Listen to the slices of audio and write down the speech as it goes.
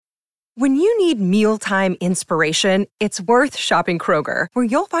When you need mealtime inspiration, it's worth shopping Kroger, where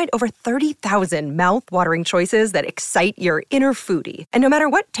you'll find over 30,000 mouth-watering choices that excite your inner foodie. And no matter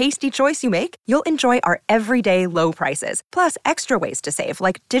what tasty choice you make, you'll enjoy our everyday low prices, plus extra ways to save,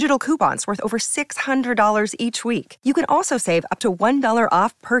 like digital coupons worth over $600 each week. You can also save up to $1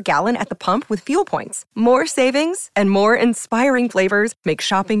 off per gallon at the pump with fuel points. More savings and more inspiring flavors make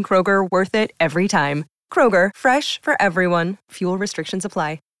shopping Kroger worth it every time. Kroger, fresh for everyone. Fuel restrictions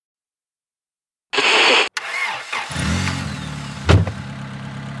apply.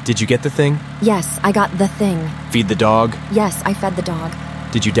 Did you get the thing? Yes, I got the thing. Feed the dog? Yes, I fed the dog.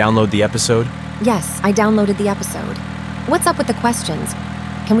 Did you download the episode? Yes, I downloaded the episode. What's up with the questions?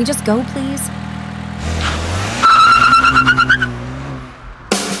 Can we just go, please?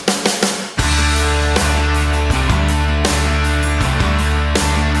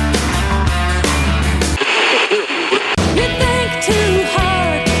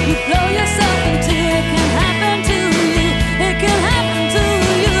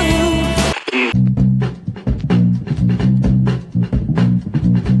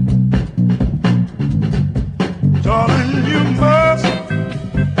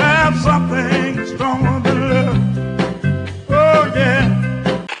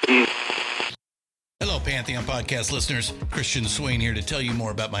 Podcast listeners, Christian Swain here to tell you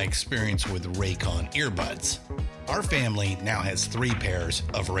more about my experience with Raycon earbuds. Our family now has 3 pairs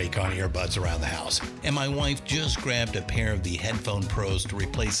of Raycon earbuds around the house, and my wife just grabbed a pair of the Headphone Pros to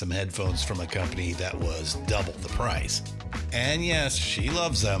replace some headphones from a company that was double the price. And yes, she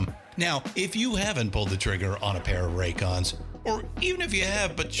loves them. Now, if you haven't pulled the trigger on a pair of Raycons, or even if you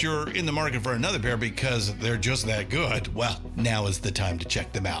have, but you're in the market for another pair because they're just that good, well, now is the time to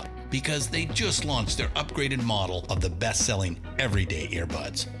check them out, because they just launched their upgraded model of the best-selling everyday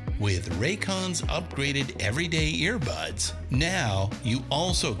earbuds. With Raycon's upgraded everyday earbuds, now you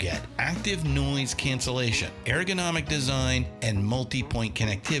also get active noise cancellation, ergonomic design, and multi-point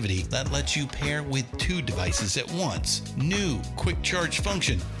connectivity that lets you pair with 2 devices at once. New quick charge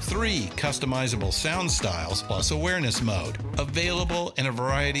function, 3 customizable sound styles, plus awareness mode. Available in a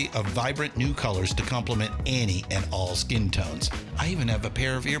variety of vibrant new colors to complement any and all skin tones. I even have a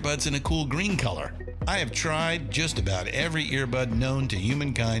pair of earbuds in a cool green color. I have tried just about every earbud known to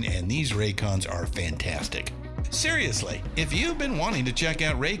humankind, and these Raycons are fantastic. Seriously, if you've been wanting to check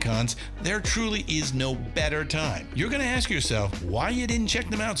out Raycons, there truly is no better time. You're going to ask yourself why you didn't check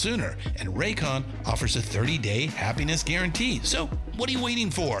them out sooner, and Raycon offers a 30-day happiness guarantee. So what are you waiting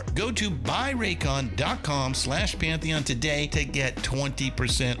for? Go to buyraycon.com/Pantheon today to get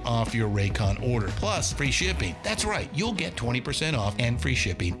 20% off your Raycon order, plus free shipping. That's right, you'll get 20% off and free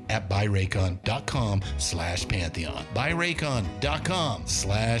shipping at buyraycon.com/Pantheon.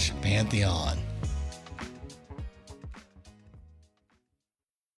 buyraycon.com/Pantheon.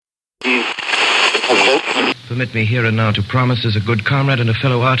 Permit me here and now to promise as a good comrade and a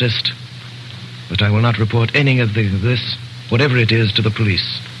fellow artist that I will not report any of this, whatever it is, to the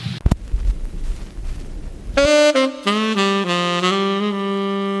police.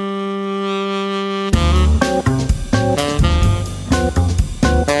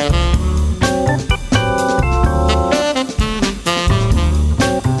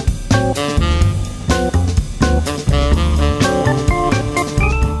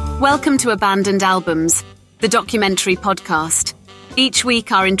 Welcome to Abandoned Albums, the documentary podcast. Each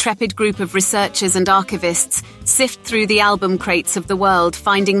week, our intrepid group of researchers and archivists sift through the album crates of the world,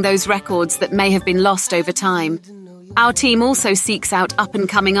 finding those records that may have been lost over time. Our team also seeks out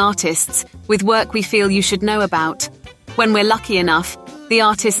up-and-coming artists with work we feel you should know about. When we're lucky enough, the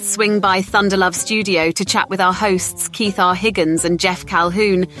artists swing by Thunderlove Studio to chat with our hosts Keith R. Higgins and Jeff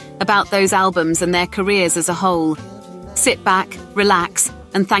Calhoun about those albums and their careers as a whole. Sit back, relax,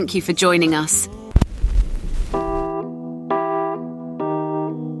 and thank you for joining us.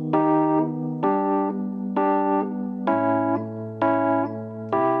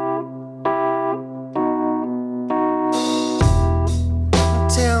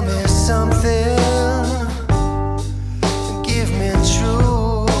 Tell me something, give me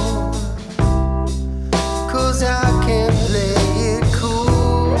truth, 'cause I can't play it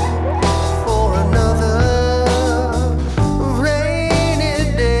cool for another rainy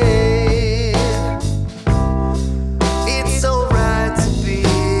day.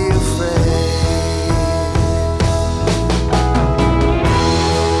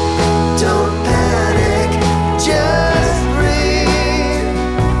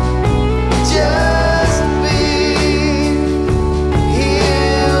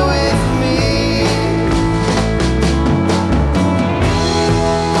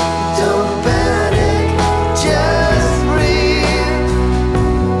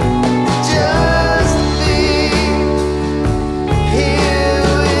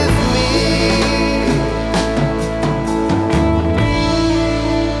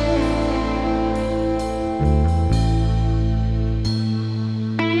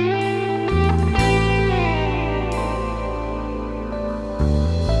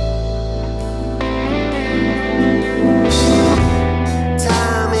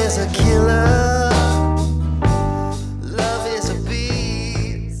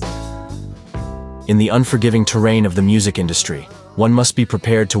 In the unforgiving terrain of the music industry, one must be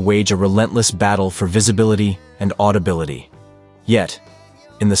prepared to wage a relentless battle for visibility and audibility. Yet,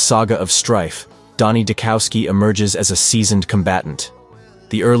 in the saga of strife, Donny Dykowsky emerges as a seasoned combatant.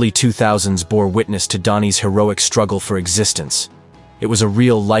 The early 2000s bore witness to Donny's heroic struggle for existence. It was a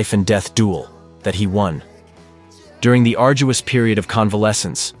real life-and-death duel that he won. During the arduous period of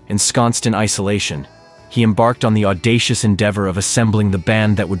convalescence, ensconced in isolation, he embarked on the audacious endeavor of assembling the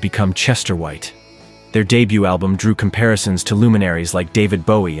band that would become Chester White. Their debut album drew comparisons to luminaries like David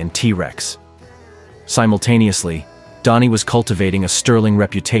Bowie and T-Rex. Simultaneously, Donny was cultivating a sterling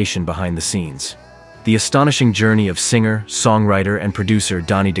reputation behind the scenes. The astonishing journey of singer, songwriter, and producer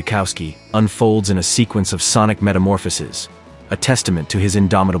Donny Dykowsky unfolds in a sequence of sonic metamorphoses, a testament to his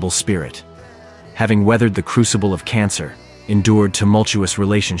indomitable spirit. Having weathered the crucible of cancer, endured tumultuous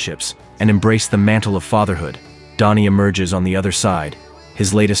relationships, and embraced the mantle of fatherhood, Donny emerges on the other side.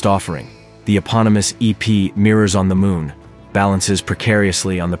 His latest offering, the eponymous EP Mirrors on the Moon, balances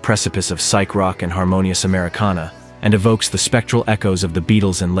precariously on the precipice of psych rock and harmonious Americana, and evokes the spectral echoes of the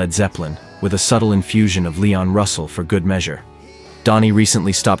Beatles and Led Zeppelin, with a subtle infusion of Leon Russell for good measure. Donny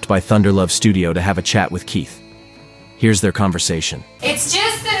recently stopped by Thunderlove Studio to have a chat with Keith. Here's their conversation. It's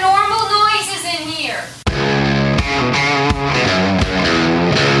just the normal noises in here.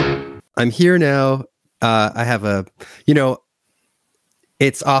 I'm here now. I have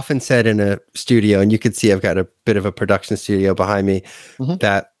it's often said in a studio, and you can see I've got a bit of a production studio behind me,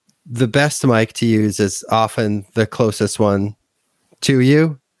 that the best mic to use is often the closest one to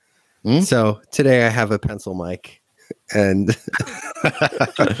you. So today I have a pencil mic, and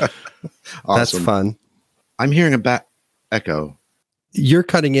that's fun. I'm hearing a back echo. You're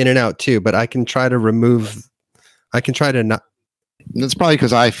cutting in and out too, but I can try to not. That's probably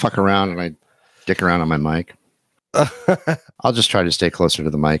because I fuck around and I dick around on my mic. I'll just try to stay closer to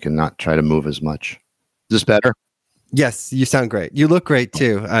the mic and not try to move as much. Is this better? Yes, you sound great. You look great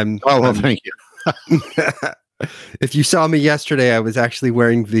too. Thank you. If you saw me yesterday, I was actually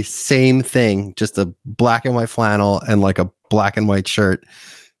wearing the same thing, just a black and white flannel and like a black and white shirt.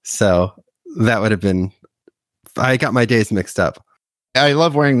 So that would have been, I got my days mixed up. I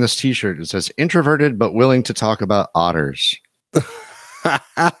love wearing this t-shirt. It says introverted, but willing to talk about otters.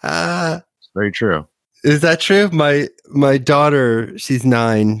 Very true. Is that true? My daughter, she's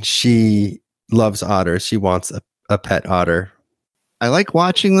 9. She loves otters. She wants a pet otter. I like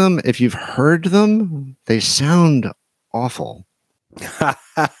watching them. If you've heard them, they sound awful.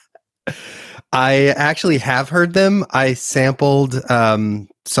 I actually have heard them. I sampled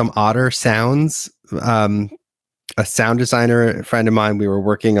some otter sounds. A sound designer, a friend of mine, we were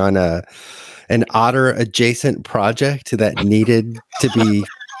working on an otter adjacent project that needed to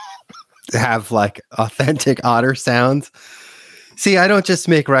have like authentic otter sounds. See, I don't just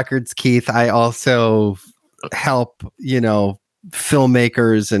make records, Keith. I also help,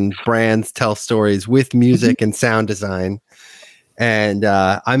 filmmakers and brands tell stories with music and sound design. And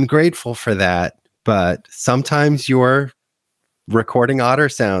I'm grateful for that. But sometimes you're recording otter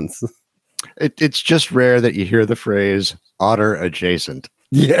sounds. It's just rare that you hear the phrase otter adjacent.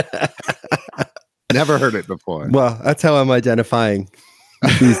 Yeah. Never heard it before. Well, that's how I'm identifying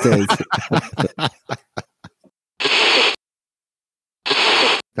these days.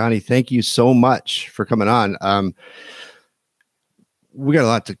 Donny, thank you so much for coming on. We got a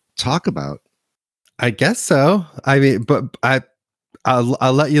lot to talk about. I guess so. I mean, but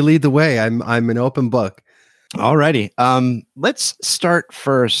I'll let you lead the way. I'm an open book. Alrighty. Let's start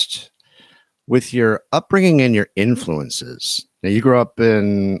first with your upbringing and your influences. Now, you grew up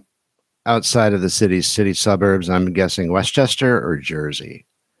in outside of the city suburbs. I'm guessing Westchester or Jersey.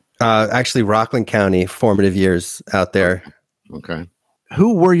 Actually, Rockland County, formative years out there. Okay.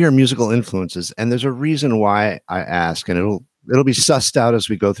 Who were your musical influences? And there's a reason why I ask, and it'll be sussed out as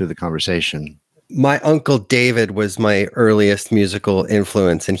we go through the conversation. My uncle David was my earliest musical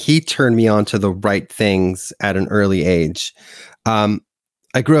influence, and he turned me on to the right things at an early age.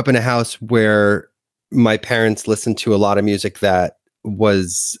 I grew up in a house where my parents listened to a lot of music that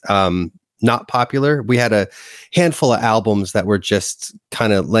was not popular. We had a handful of albums that were just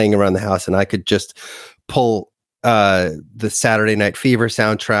kind of laying around the house, and I could just pull the Saturday Night Fever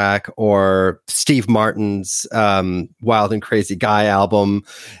soundtrack or Steve Martin's Wild and Crazy Guy album,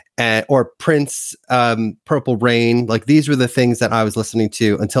 or Prince, Purple Rain. Like, these were the things that I was listening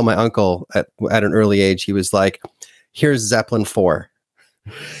to until my uncle at an early age, he was like, here's Zeppelin 4.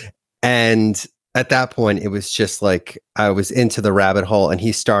 And at that point, it was just like I was into the rabbit hole, and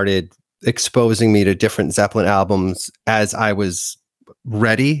he started exposing me to different Zeppelin albums as I was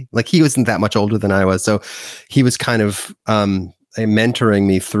ready. Like, he wasn't that much older than I was, so he was kind of mentoring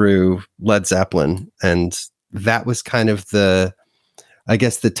me through Led Zeppelin. And that was kind of the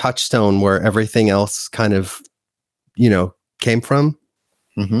touchstone where everything else kind of, came from.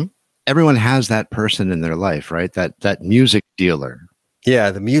 Mm-hmm. Everyone has that person in their life, right? That music dealer.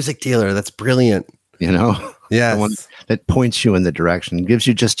 Yeah, the music dealer. That's brilliant. Yeah. The one that points you in the direction, gives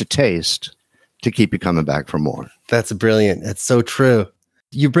you just a taste to keep you coming back for more. That's brilliant. It's so true.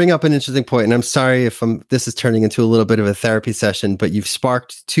 You bring up an interesting point, and I'm sorry if this is turning into a little bit of a therapy session, but you've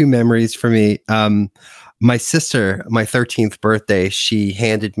sparked two memories for me. My sister, my 13th birthday, she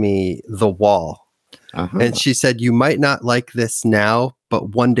handed me The Wall. Uh-huh. And she said, "You might not like this now,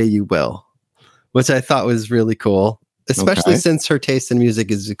 but one day you will," which I thought was really cool, especially since her taste in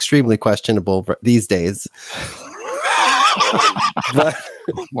music is extremely questionable these days. But,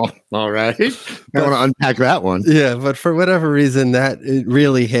 well, all right. I want to unpack that one. Yeah, but for whatever reason, it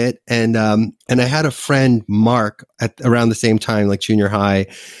really hit. And I had a friend, Mark, around the same time, like junior high,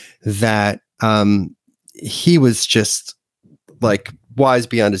 that he was just like wise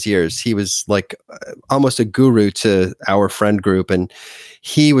beyond his years. He was like almost a guru to our friend group, and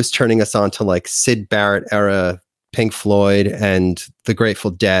he was turning us on to like Syd Barrett era Pink Floyd and the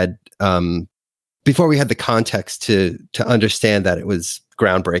Grateful Dead. Before we had the context to understand that it was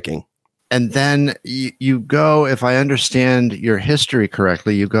groundbreaking. And then you go, if I understand your history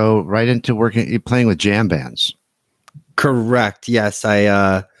correctly, you go right into playing with jam bands. Correct. Yes. When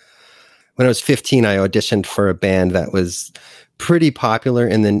I was 15, I auditioned for a band that was pretty popular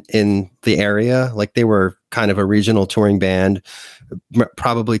in the area. Like they were kind of a regional touring band,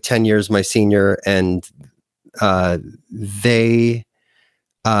 probably 10 years my senior. And they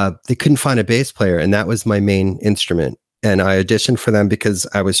couldn't find a bass player, and that was my main instrument. And I auditioned for them because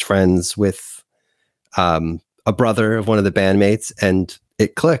I was friends with a brother of one of the bandmates, and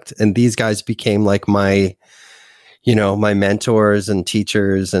it clicked. And these guys became like my mentors and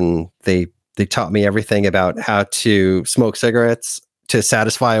teachers, and they taught me everything about how to smoke cigarettes to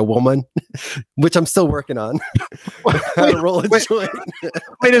satisfy a woman, which I'm still working on. How to roll a joint.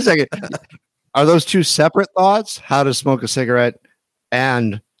 Wait a second. Are those two separate thoughts? How to smoke a cigarette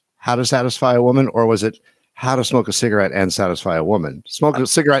and how to satisfy a woman? Or was it how to smoke a cigarette and satisfy a woman? Smoke a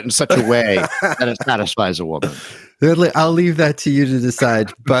cigarette in such a way that it satisfies a woman. I'll leave that to you to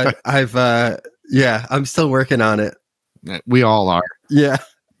decide. But I'm still working on it. We all are. Yeah.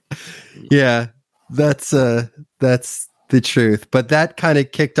 Yeah. That's the truth. But that kind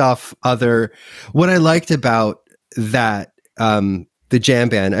of kicked off what I liked about that, the jam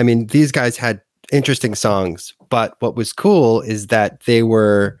band. I mean, these guys had interesting songs, but what was cool is that they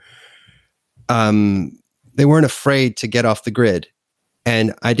weren't afraid to get off the grid.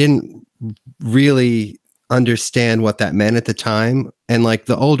 And I didn't really understand what that meant at the time. And like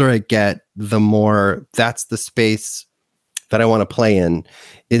the older I get, the more that's the space that I want to play in,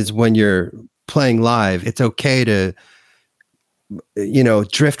 is when you're playing live. It's okay to,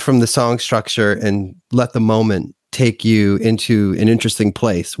 drift from the song structure and let the moment take you into an interesting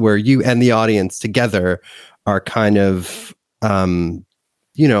place where you and the audience together are kind of,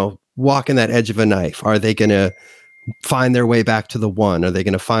 walking that edge of a knife. Are they going to find their way back to the one? Are they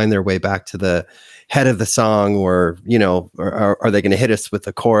going to find their way back to the head of the song? Or are they going to hit us with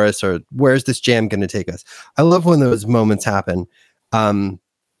the chorus? Or where's this jam going to take us? I love when those moments happen.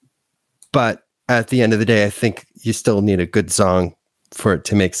 But at the end of the day, I think you still need a good song for it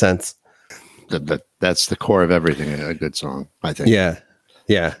to make sense. That's the core of everything, a good song, I think. Yeah.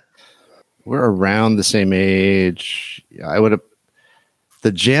 Yeah. We're around the same age.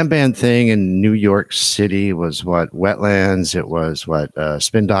 The jam band thing in New York City was what? Wetlands. It was what?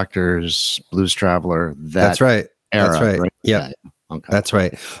 Spin Doctors, Blues Traveler. That's right. Era, that's right. Right? Yeah. Okay. That's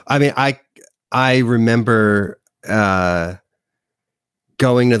right. I mean, I remember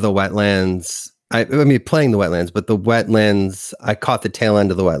going to the Wetlands. I mean, playing the Wetlands, but the Wetlands, I caught the tail end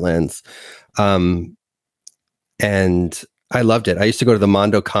of the Wetlands. And I loved it. I used to go to the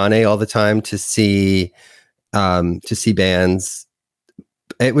Mondo Cane all the time to see bands.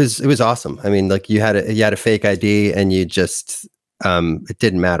 It was awesome. I mean, like you had a fake ID and you just, it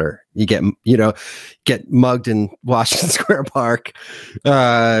didn't matter. You get mugged in Washington Square Park.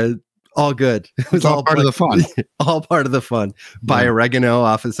 All good. It was all part of the fun. All part of the fun. Buy oregano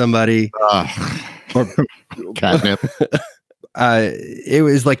off of somebody. Or catnip. It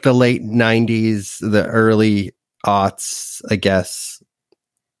was like the late 90s, the early aughts, I guess.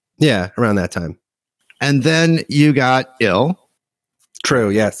 Yeah, around that time. And then you got ill. True,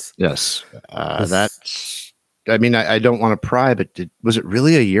 yes. Yes. That's, I mean, I don't want to pry, but was it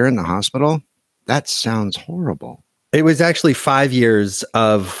really a year in the hospital? That sounds horrible. It was actually 5 years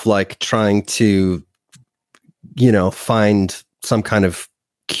of like trying to, find some kind of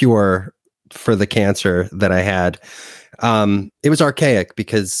cure for the cancer that I had. It was archaic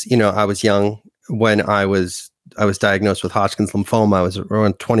because, I was young when I was diagnosed with Hodgkin's lymphoma. I was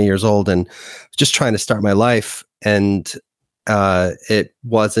around 20 years old and just trying to start my life. And it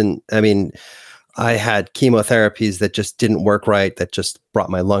wasn't, I had chemotherapies that just didn't work right, that just brought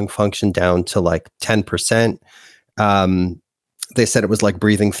my lung function down to like 10%. They said it was like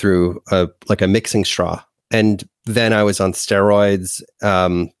breathing through a mixing straw. And then I was on steroids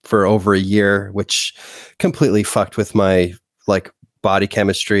for over a year, which completely fucked with my like body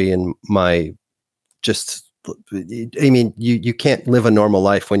chemistry and my you can't live a normal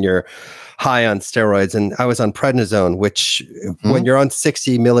life when you're high on steroids. And I was on prednisone, which when you're on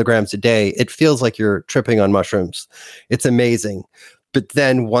 60 milligrams a day, it feels like you're tripping on mushrooms. It's amazing. But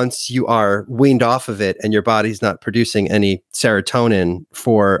then once you are weaned off of it and your body's not producing any serotonin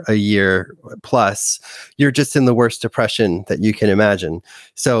for a year plus, you're just in the worst depression that you can imagine.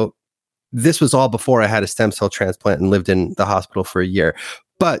 So this was all before I had a stem cell transplant and lived in the hospital for a year.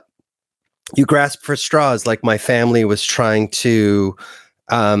 But you grasp for straws. Like my family was trying to,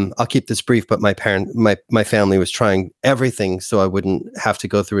 I'll keep this brief, but my family was trying everything so I wouldn't have to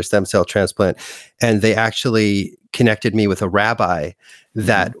go through a stem cell transplant. And they actually connected me with a rabbi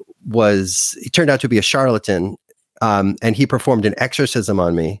that he turned out to be a charlatan. And he performed an exorcism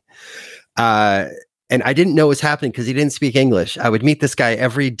on me. And I didn't know it was happening because he didn't speak English. I would meet this guy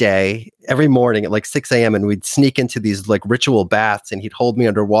every day, every morning at like 6 a.m. and we'd sneak into these like ritual baths and he'd hold me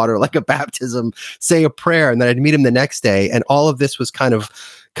underwater like a baptism, say a prayer, and then I'd meet him the next day. And all of this was kind of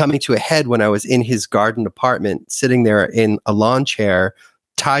coming to a head when I was in his garden apartment, sitting there in a lawn chair,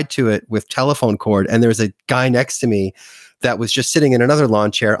 tied to it with telephone cord. And there was a guy next to me that was just sitting in another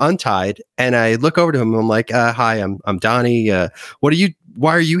lawn chair, untied. And I look over to him and I'm like, hi, I'm Donny.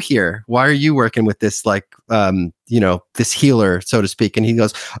 Why are you here? Why are you working with this, this healer, so to speak? And he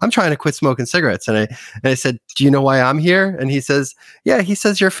goes, I'm trying to quit smoking cigarettes. And I said, do you know why I'm here? And he says, yeah, he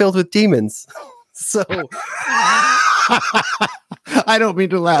says, you're filled with demons. So I don't mean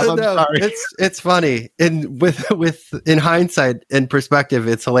to laugh. I'm sorry. It's funny. And in hindsight, in perspective,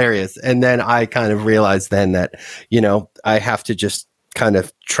 it's hilarious. And then I kind of realized then that, I have to just kind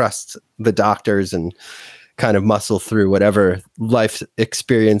of trust the doctors and kind of muscle through whatever life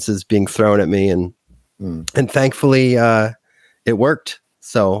experience is being thrown at me. And thankfully, it worked.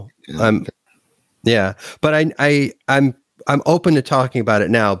 So but I'm open to talking about it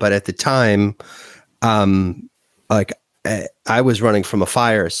now. But at the time, I was running from a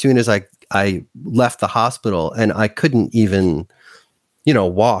fire as soon as I left the hospital, and I couldn't even,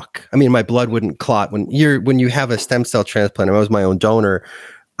 walk. I mean, my blood wouldn't clot when you have a stem cell transplant. I was my own donor.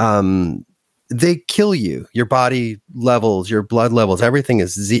 They kill you. Your body levels, your blood levels, everything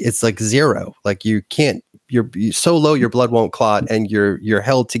it's like zero. Like you're so low, your blood won't clot, and you're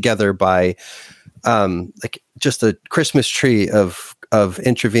held together by like just a Christmas tree of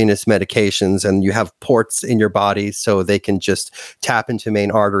intravenous medications, and you have ports in your body so they can just tap into main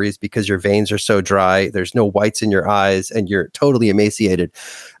arteries because your veins are so dry. There's no whites in your eyes and you're totally emaciated.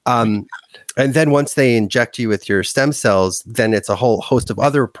 And then once they inject you with your stem cells, then it's a whole host of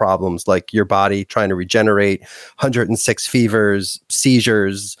other problems, like your body trying to regenerate, 106 fevers,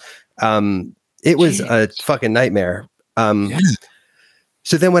 seizures. It was a fucking nightmare.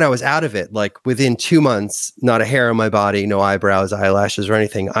 So then when I was out of it, like within 2 months, not a hair on my body, no eyebrows, eyelashes, or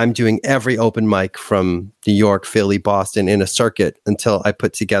anything, I'm doing every open mic from New York, Philly, Boston in a circuit until I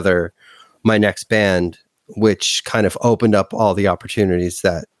put together my next band, which kind of opened up all the opportunities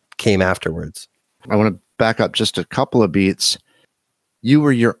that came afterwards. I want to back up just a couple of beats. You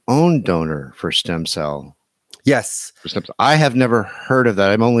were your own donor for stem cell. Yes. I have never heard of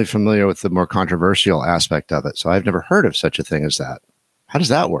that. I'm only familiar with the more controversial aspect of it. So I've never heard of such a thing as that. How does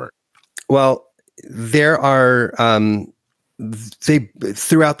that work? Well, there are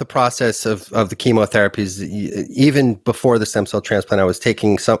throughout the process of the chemotherapies, even before the stem cell transplant, I was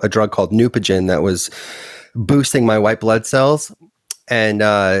taking a drug called Neupogen that was boosting my white blood cells. And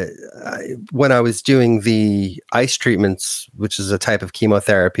when I was doing the ice treatments, which is a type of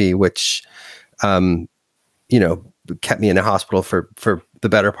chemotherapy, which kept me in a hospital for the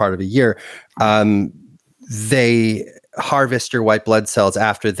better part of a year, they harvest your white blood cells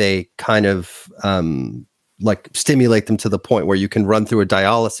after they kind of stimulate them to the point where you can run through a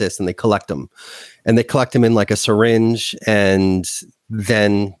dialysis, and they collect them in like a syringe. And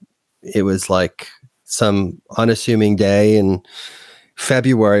then it was like some unassuming day in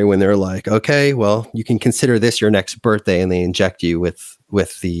February when they're like, okay, well, you can consider this your next birthday. And they inject you with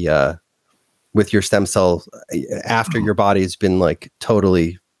your stem cells after your body's been like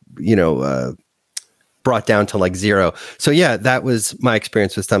totally, brought down to like 0. So yeah, that was my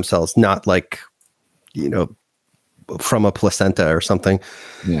experience with stem cells, not like, from a placenta or something.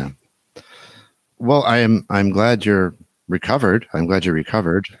 Yeah. Well, I'm glad you're recovered. I'm glad you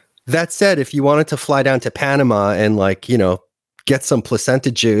recovered. That said, if you wanted to fly down to Panama and like, get some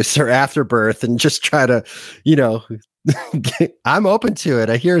placenta juice or afterbirth and just try to, I'm open to it.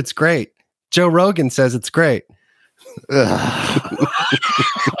 I hear it's great. Joe Rogan says it's great.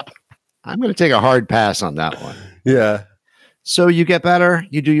 I'm going to take a hard pass on that one. Yeah. So you get better,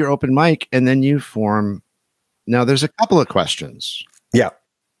 you do your open mic, and then you form. Now, there's a couple of questions. Yeah.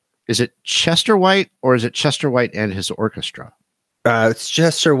 Is it Chester White or is it Chester White and his orchestra? It's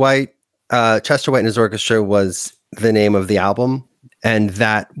Chester White. Chester White and his orchestra was the name of the album. And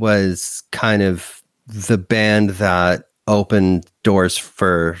that was kind of the band that opened doors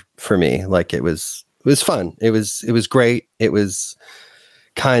for me. Like it was fun. It was great. It was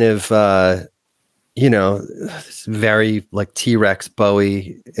kind of, very like T-Rex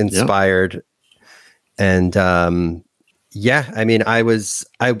Bowie inspired. Yep. And, I mean, I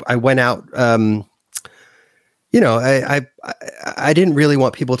went out, I didn't really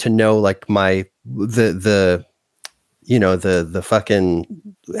want people to know like the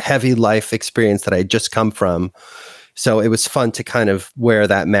fucking heavy life experience that I just come from. So it was fun to kind of wear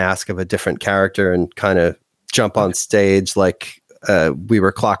that mask of a different character and kind of jump on stage like we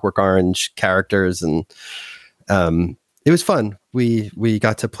were Clockwork Orange characters, and it was fun. We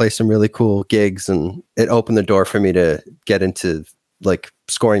got to play some really cool gigs, and it opened the door for me to get into like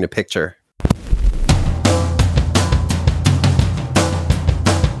scoring a picture.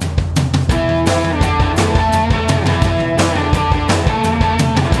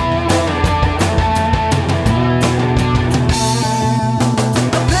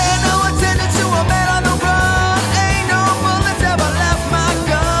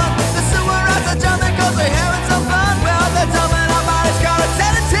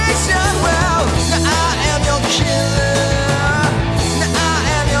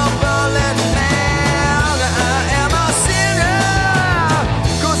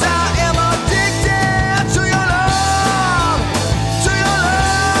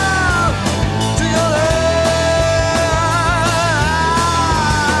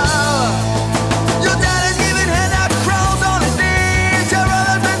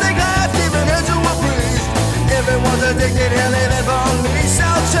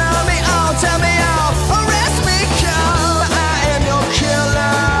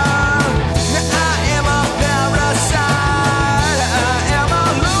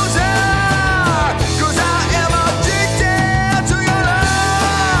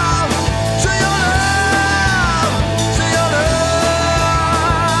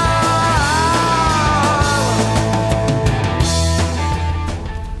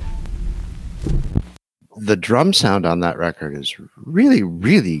 The drum sound on that record is really,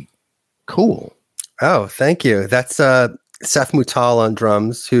 really cool. Oh, thank you. That's Seth Mutal on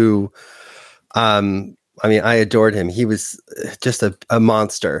drums, who, I adored him. He was just a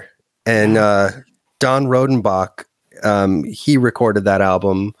monster. And Don Rodenbach, he recorded that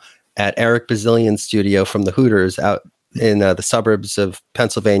album at Eric Bazillion's studio from the Hooters out in the suburbs of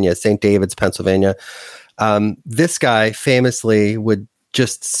Pennsylvania, St. David's, Pennsylvania. This guy famously would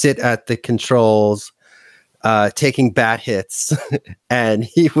just sit at the controls, taking bat hits, and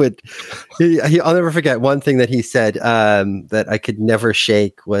I'll never forget one thing that he said that I could never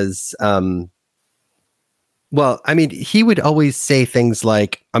shake was, he would always say things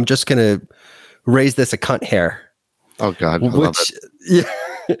like, "I'm just gonna raise this a cunt hair." Oh God,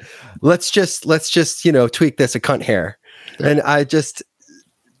 let's just tweak this a cunt hair. Yeah. And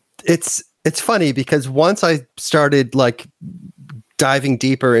it's funny because once I started like diving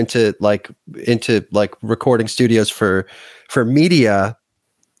deeper into recording studios for media,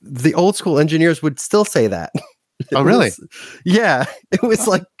 the old school engineers would still say that. Oh, really? It was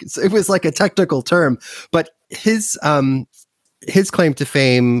like a technical term, but his claim to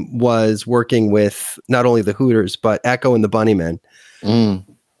fame was working with not only the Hooters but Echo and the Bunnymen.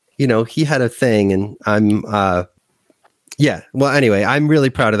 He had a thing, and well, anyway, I'm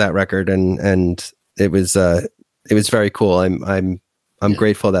really proud of that record, and it was very cool. I'm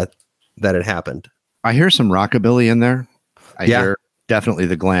grateful that it happened. I hear some rockabilly in there. I hear definitely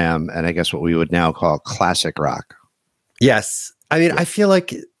the glam, and I guess what we would now call classic rock. Yes. I mean, I feel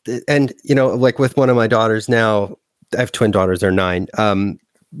like, and like with one of my daughters now, I have twin daughters, they're 9.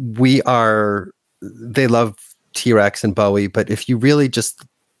 They love T-Rex and Bowie, but if you really just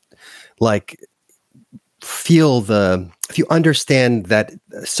like feel the if you understand that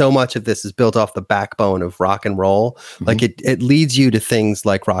so much of this is built off the backbone of rock and roll, like it leads you to things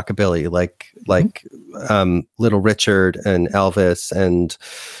like rockabilly, like Little Richard and Elvis and,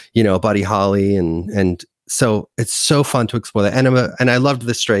 you know, Buddy Holly. And so it's so fun to explore that. And I loved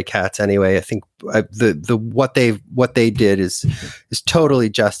the Stray Cats anyway. I think what they did is totally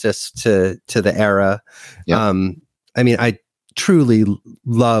justice to the era. Yep. I mean, I truly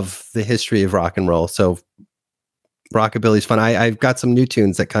love the history of rock and roll. So rockabilly's fun. I've got some new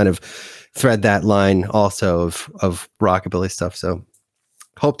tunes that kind of thread that line also of rockabilly stuff. So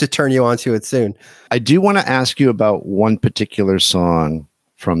hope to turn you onto it soon. I do want to ask you about one particular song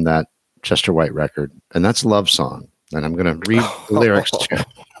from that Chester White record, and that's Love Song. And I'm going to read the lyrics to you.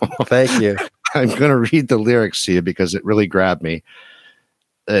 Thank you. I'm going to read the lyrics to you because it really grabbed me.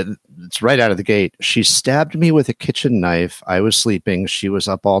 It's right out of the gate. She stabbed me with a kitchen knife. I was sleeping. She was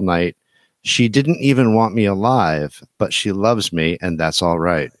up all night. She didn't even want me alive, but she loves me, and that's all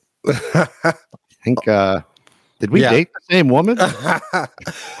right. I think, did we date the same woman?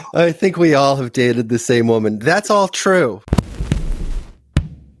 I think we all have dated the same woman. That's all true.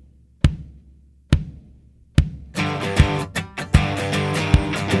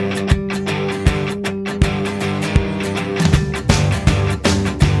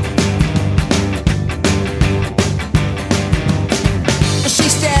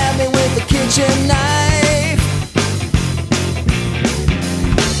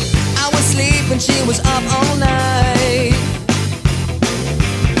 She was up all night.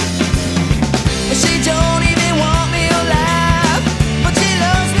 She don't even want me alive, but she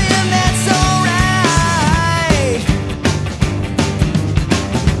loves me and that's alright.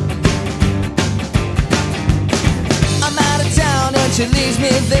 I'm out of town and she leaves me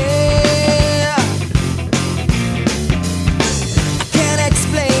there. I can't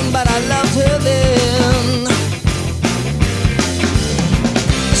explain, but I loved her then.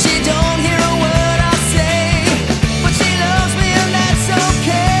 She don't hear a word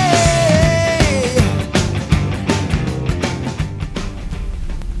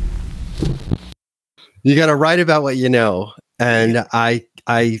You got to write about what you know. And I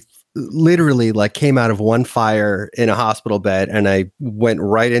literally like came out of one fire in a hospital bed and I went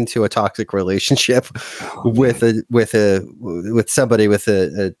right into a toxic relationship with somebody with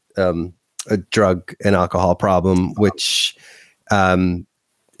a drug and alcohol problem, which, and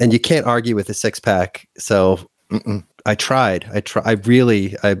you can't argue with a 6-pack. So I tried. I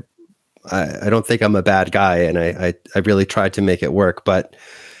don't think I'm a bad guy. And I really tried to make it work, but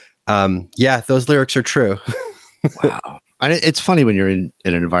yeah, those lyrics are true. Wow. And it's funny when you're in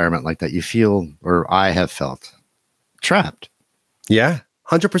an environment like that, you feel, or I have felt, trapped. Yeah,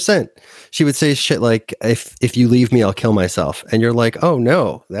 100%. She would say shit like, if you leave me, I'll kill myself. And you're like, oh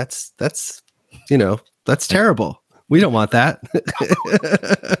no, that's terrible. We don't want that.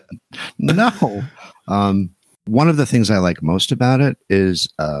 No. One of the things I like most about it is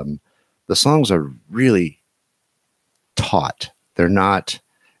the songs are really taut. They're not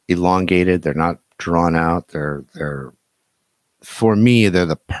elongated. They're not drawn out. They're for me, they're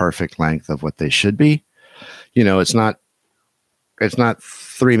the perfect length of what they should be. You know, it's not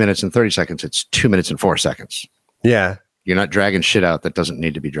 3 minutes and 30 seconds. It's 2 minutes and 4 seconds. Yeah. You're not dragging shit out that doesn't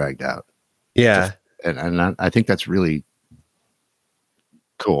need to be dragged out. Yeah. And I think that's really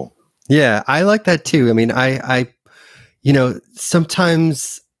cool. Yeah. I like that too. I mean, I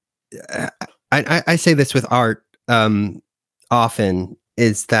sometimes I say this with art, often,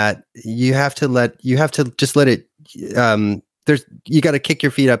 is that you have to just let it, you got to kick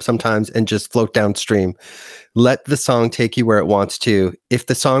your feet up sometimes and just float downstream. Let the song take you where it wants to. If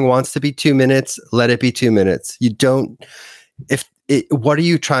the song wants to be 2 minutes, let it be 2 minutes. What are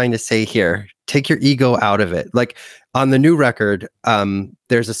you trying to say here? Take your ego out of it. Like on the new record,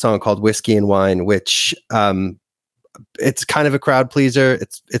 there's a song called Whiskey and Wine, which, it's kind of a crowd pleaser.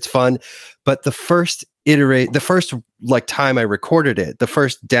 It's fun, but the first like time I recorded it, the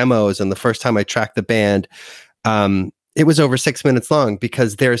first demos and the first time I tracked the band, it was over 6 minutes long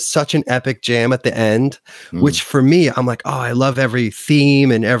because there's such an epic jam at the end, which for me, I'm like, oh, I love every theme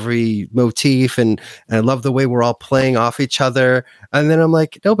and every motif. And I love the way we're all playing off each other. And then I'm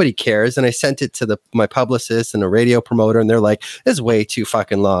like, nobody cares. And I sent it to my publicist and a radio promoter, and they're like, this is way too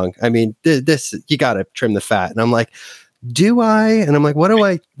fucking long. I mean, this, you got to trim the fat. And I'm like, do I? And I'm like, what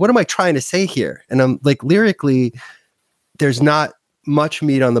am I trying to say here? And I'm like, lyrically, there's not much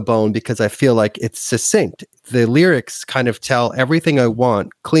meat on the bone because I feel like it's succinct. The lyrics kind of tell everything I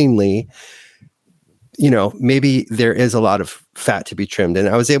want cleanly. You know, maybe there is a lot of fat to be trimmed, and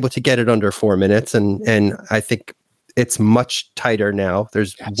I was able to get it under 4 minutes, and I think it's much tighter now.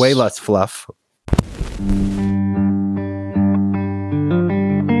 There's way less fluff.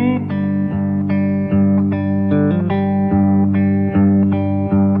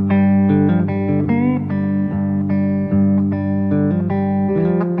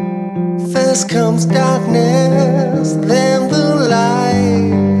 First comes darkness, then the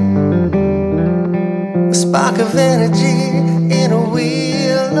light. A spark of energy in a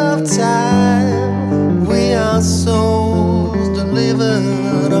wheel of time. We are souls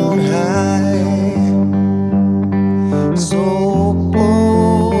delivered on high. So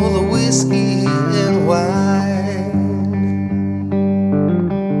pour the whiskey and wine.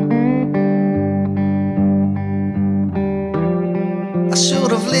 I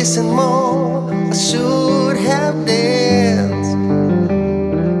should have listened more, I should have danced.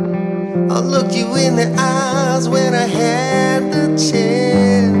 I looked you in the eyes when I had the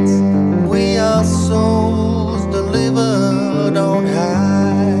chance. We are souls delivered on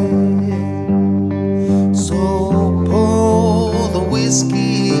high. So pour the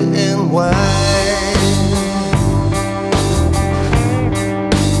whiskey and wine.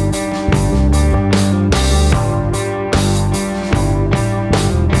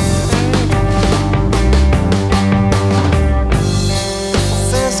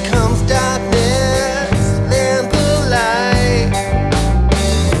 First comes darkness, then the light.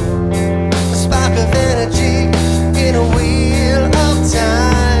 A spark of energy in a wheel of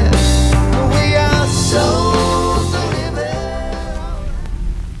time. We are souls delivered.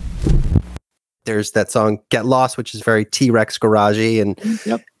 There's that song "Get Lost," which is very T-Rex garagey,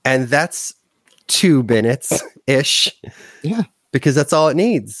 and that's 2 minutes ish. Yeah, because that's all it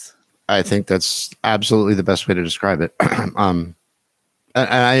needs. I think that's absolutely the best way to describe it. And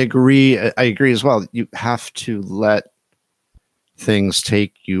I agree. I agree as well. You have to let things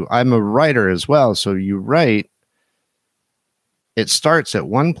take you. I'm a writer as well, so you write. It starts at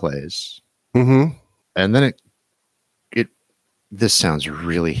one place, and then it. This sounds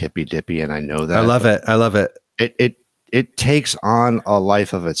really hippy dippy, and I know that. I love it. I love it. It takes on a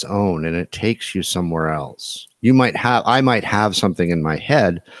life of its own, and it takes you somewhere else. I might have something in my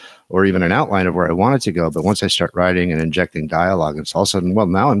head, or even an outline of where I want it to go. But once I start writing and injecting dialogue, it's all of a sudden, well,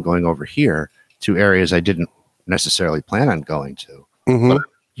 now I'm going over here to areas I didn't necessarily plan on going to. But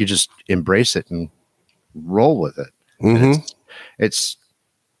you just embrace it and roll with it. It's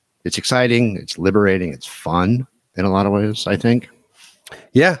exciting. It's liberating. It's fun in a lot of ways, I think.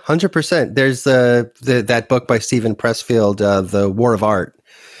 Yeah, 100%. There's that book by Stephen Pressfield, The War of Art,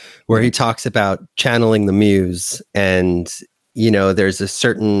 where he talks about channeling the muse, and there's a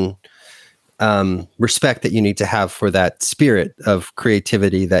certain respect that you need to have for that spirit of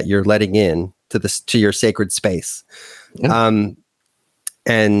creativity that you're letting in to your sacred space.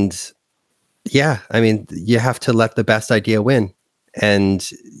 And yeah, I mean, you have to let the best idea win, and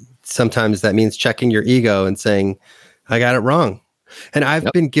sometimes that means checking your ego and saying, I got it wrong. And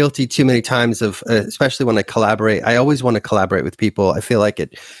I've been guilty too many times of, especially when I collaborate. I always want to collaborate with people. I feel like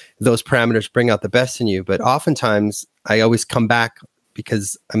those parameters bring out the best in you. But oftentimes, I always come back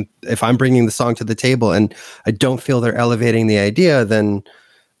because if I'm bringing the song to the table and I don't feel they're elevating the idea, and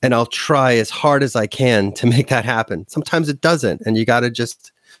I'll try as hard as I can to make that happen. Sometimes it doesn't, and you got to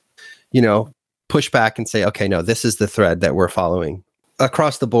just, push back and say, okay, no, this is the thread that we're following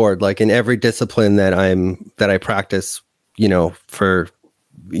across the board. Like in every discipline that I practice, for,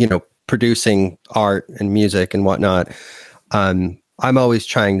 producing art and music and whatnot. I'm always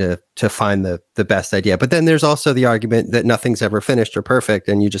trying to find the best idea. But then there's also the argument that nothing's ever finished or perfect,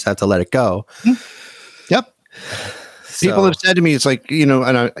 and you just have to let it go. Yep. People have said to me, it's like,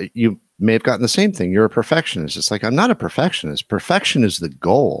 you may have gotten the same thing. You're a perfectionist. It's like, I'm not a perfectionist. Perfection is the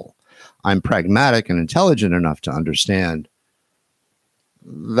goal. I'm pragmatic and intelligent enough to understand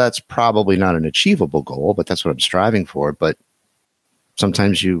that's probably not an achievable goal, but that's what I'm striving for. But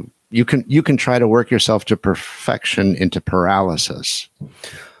sometimes you can try to work yourself to perfection into paralysis.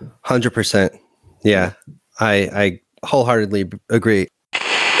 100%. Yeah, I wholeheartedly agree.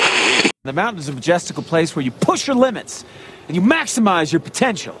 The mountain is a majestical place where you push your limits and you maximize your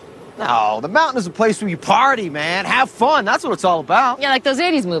potential. No, the mountain is a place where you party, man. Have fun. That's what it's all about. Yeah, like those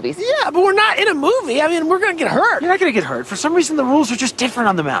 80s movies. Yeah, but we're not in a movie. I mean, we're going to get hurt. You're not going to get hurt. For some reason, the rules are just different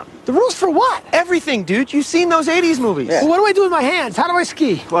on the mountain. The rules for what? Everything, dude. You've seen those 80s movies. Yeah. Well, what do I do with my hands? How do I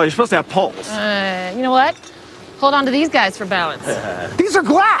ski? Well, you're supposed to have poles. You know what? Hold on to these guys for balance. These are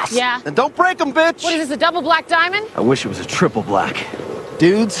glass. Yeah. And don't break them, bitch. What is this, a double black diamond? I wish it was a triple black.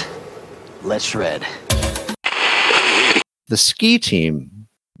 Dudes, let's shred. The ski team.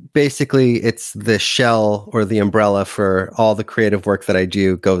 Basically, it's the shell or the umbrella for all the creative work that I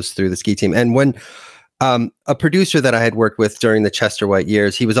do goes through the ski team. And when a producer that I had worked with during the Chester White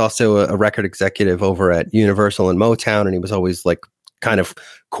years, he was also a record executive over at Universal and Motown, and he was always like kind of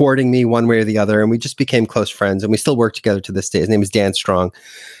courting me one way or the other, and we just became close friends, and we still work together to this day. His name is Dan Strong.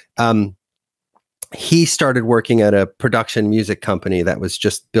 He started working at a production music company that was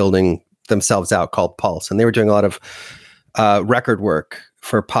just building themselves out called Pulse, and they were doing a lot of record work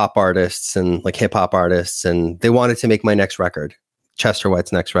for pop artists and like hip hop artists, and they wanted to make my next record, Chester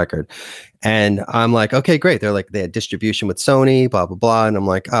White's next record. And I'm like, okay, great. They're like, they had distribution with Sony, blah, blah, blah. And I'm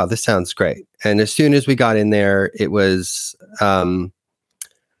like, oh, this sounds great. And as soon as we got in there, it was, I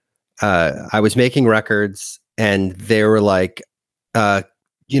was making records, and they were like,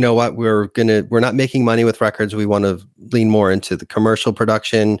 you know what, we're not making money with records. We want to lean more into the commercial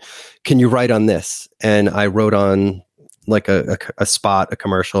production. Can you write on this? And I wrote on like a spot, a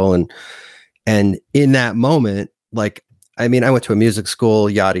commercial. And in that moment, like, I mean, I went to a music school,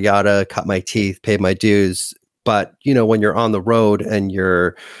 yada, yada, cut my teeth, paid my dues. But, you know, when you're on the road and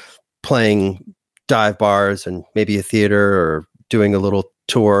you're playing dive bars and maybe a theater or doing a little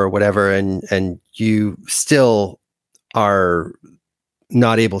tour or whatever, and you still are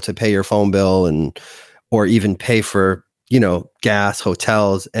not able to pay your phone bill or even pay for, you know, gas,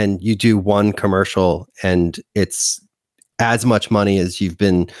 hotels, and you do one commercial and it's as much money as you've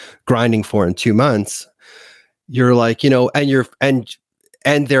been grinding for in 2 months, you're like, you know, and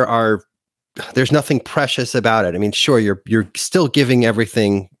there's nothing precious about it. I mean, sure, you're still giving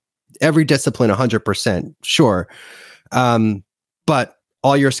everything, every discipline 100%, sure. But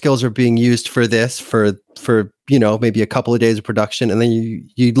all your skills are being used for this, for, you know, maybe a couple of days of production, and then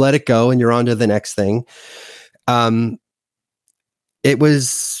you let it go and you're on to the next thing. It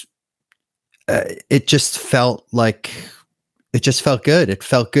was, it just felt good. It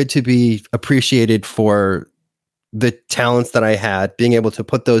felt good to be appreciated for the talents that I had, being able to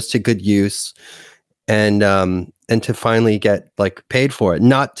put those to good use, and to finally get like paid for it.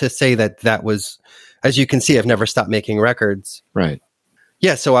 Not to say that was, as you can see, I've never stopped making records. Right.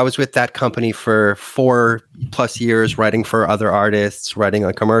 Yeah. So I was with that company for 4+ years, writing for other artists, writing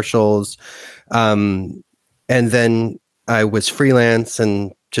on commercials. And then I was freelance,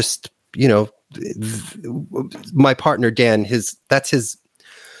 and just, you know, my partner, Dan,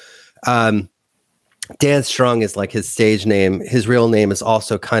 Dan Strong is like his stage name. His real name is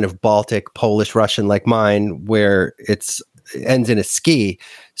also kind of Baltic, Polish, Russian, like mine, where it ends in a ski.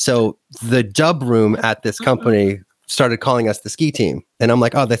 So the dub room at this company started calling us the ski team. And I'm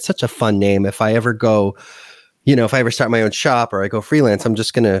like, oh, that's such a fun name. If I ever go, you know, if I ever start my own shop or I go freelance, I'm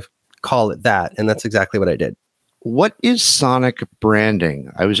just going to call it that. And that's exactly what I did. What is sonic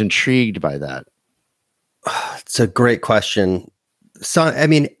branding? I was intrigued by that. It's a great question. I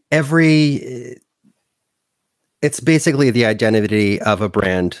mean, it's basically the identity of a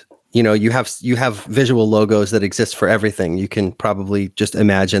brand. You know, you have visual logos that exist for everything. You can probably just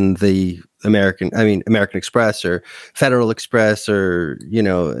imagine the American Express or Federal Express, or, you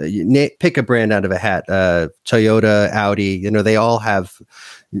know, pick a brand out of a hat, Toyota, Audi, you know, they all have,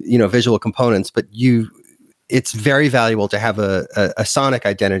 you know, visual components, but it's very valuable to have a sonic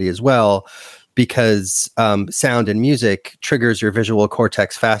identity as well, because sound and music triggers your visual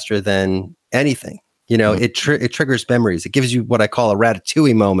cortex faster than anything. You know, it triggers memories. It gives you what I call a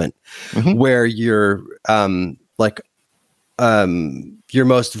Ratatouille moment, where your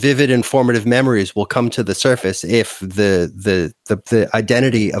most vivid and formative memories will come to the surface if the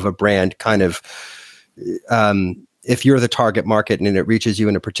identity of a brand kind of, if you're the target market and it reaches you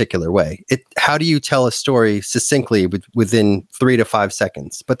in a particular way. How do you tell a story succinctly within 3 to 5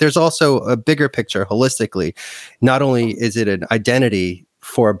 seconds? But there's also a bigger picture holistically. Not only is it an identity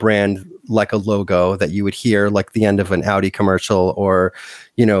for a brand, like a logo that you would hear like the end of an Audi commercial, or,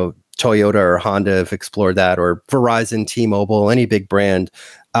 you know, Toyota or Honda have explored that, or Verizon, T-Mobile, any big brand.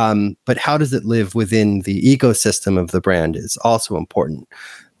 But how does it live within the ecosystem of the brand is also important.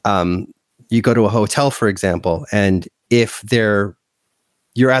 You go to a hotel, for example, and if you're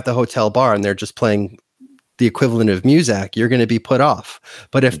at the hotel bar and they're just playing the equivalent of Muzak, you're going to be put off.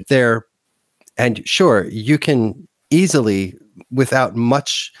 But if and sure, you can easily, without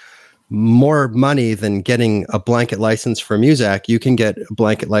much more money than getting a blanket license for Muzak, you can get a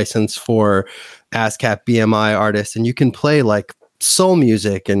blanket license for ASCAP BMI artists, and you can play like soul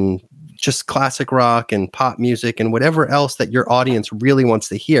music and just classic rock and pop music and whatever else that your audience really wants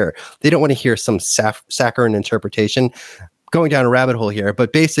to hear. They don't want to hear some saccharine interpretation. Going down a rabbit hole here,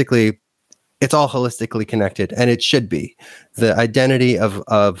 but basically it's all holistically connected, and it should be. The identity of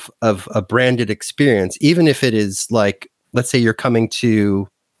a branded experience, even if it is like, let's say you're coming to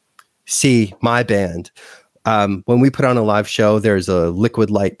see my band. When we put on a live show, there's a liquid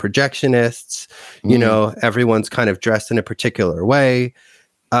light projectionists, you know, everyone's kind of dressed in a particular way.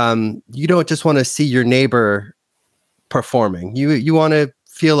 You don't just want to see your neighbor performing. You want to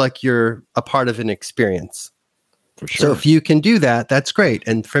feel like you're a part of an experience. For sure. So if you can do that, that's great.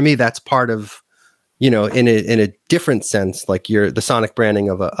 And for me, that's part of in a different sense, like the sonic branding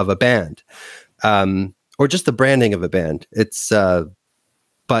of a band, or just the branding of a band. It's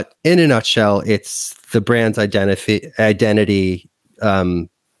but in a nutshell, it's the brand's identity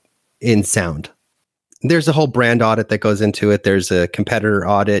in sound. There's a whole brand audit that goes into it. There's a competitor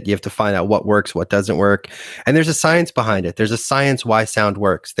audit. You have to find out what works, what doesn't work. And there's a science behind it. There's a science why sound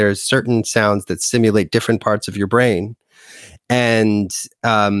works. There's certain sounds that simulate different parts of your brain. And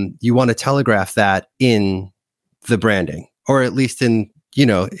you want to telegraph that in the branding, or at least in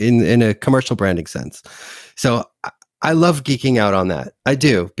a commercial branding sense. So I love geeking out on that. I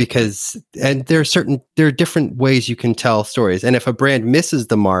do, and there are different ways you can tell stories. And if a brand misses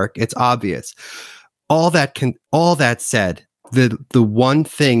the mark, it's obvious. All that said, the one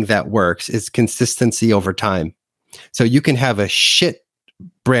thing that works is consistency over time. So you can have a shit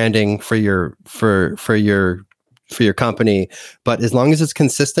branding for your company, but as long as it's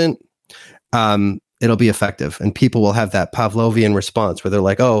consistent, it'll be effective, and people will have that Pavlovian response where they're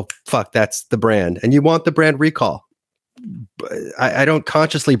like, "Oh, fuck, that's the brand," and you want the brand recall. I don't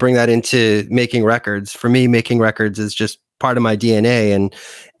consciously bring that into making records. For me, making records is just part of my DNA,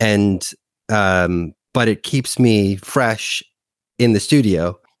 but it keeps me fresh in the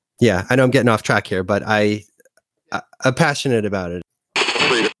studio. Yeah, I know I'm getting off track here, but I'm passionate about it.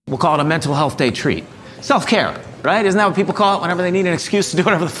 We'll call it a mental health day treat. Self-care, right? Isn't that what people call it whenever they need an excuse to do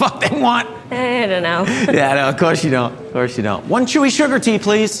whatever the fuck they want? I don't know. Yeah, no, of course you don't. Of course you don't. One chewy sugar tea,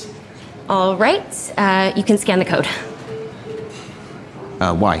 please. All right, you can scan the code.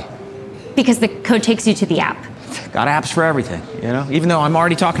 Why? Because the code takes you to the app. Got apps for everything, Even though I'm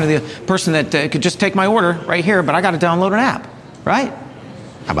already talking to the person that could just take my order right here, but I got to download an app, right?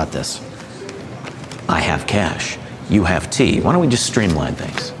 How about this? I have cash. You have tea. Why don't we just streamline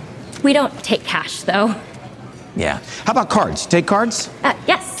things? We don't take cash, though. Yeah. How about cards? Take cards?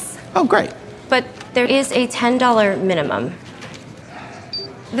 Yes. Oh, great. But there is a $10 minimum.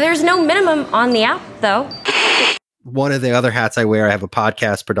 There's no minimum on the app, though. One of the other hats I wear, I have a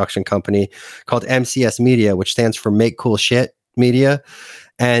podcast production company called MCS Media, which stands for Make Cool Shit Media.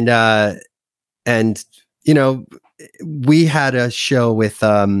 And we had a show with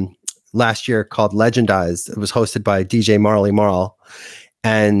last year called Legendized. It was hosted by DJ Marley Marl.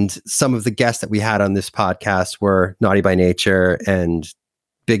 And some of the guests that we had on this podcast were Naughty by Nature and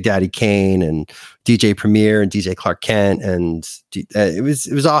Big Daddy Kane and DJ Premier and DJ Clark Kent. And it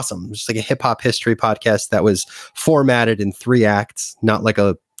was awesome. It was like a hip hop history podcast that was formatted in 3 acts, not like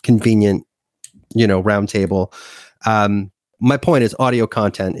a convenient, round table. My point is audio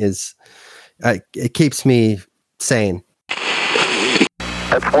content it keeps me sane.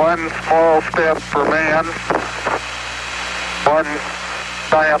 It's one small step for man, one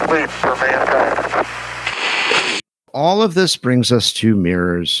giant leap for mankind. All of this brings us to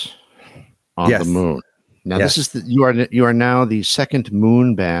Mirrors on the Moon. Now, Yes. this is you are now the second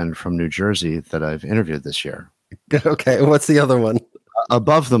moon band from New Jersey that I've interviewed this year. Okay, what's the other one?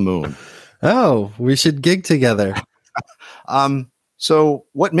 Above the Moon. Oh, we should gig together. So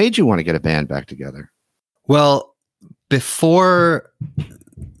what made you want to get a band back together? Well, before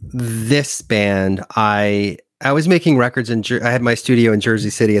this band, I was making records I had my studio in Jersey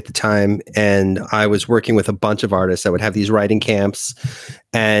City at the time, and I was working with a bunch of artists that would have these writing camps.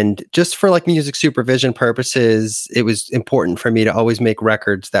 And just for like music supervision purposes, it was important for me to always make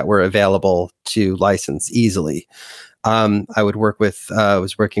records that were available to license easily. I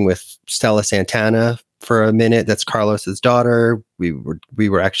was working with Stella Santana for a minute. That's Carlos's daughter. We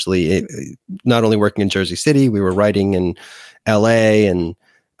were actually not only working in Jersey City, we were writing in LA, and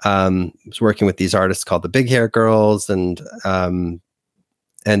was working with these artists called the Big Hair Girls, and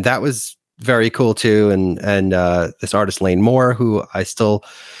that was very cool too. And this artist Lane Moore, who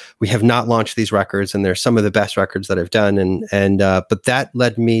we have not launched these records, and they're some of the best records that I've done. But that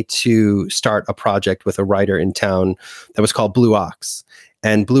led me to start a project with a writer in town that was called Blue Ox.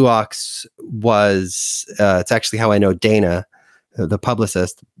 And Blue Ox was it's actually how I know Dana, the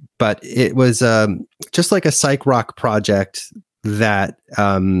publicist. But it was just like a psych rock project that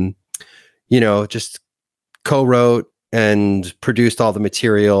just co-wrote and produced all the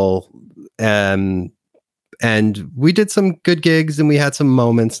material, and we did some good gigs, and we had some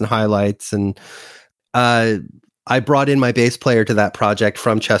moments and highlights, and I brought in my bass player to that project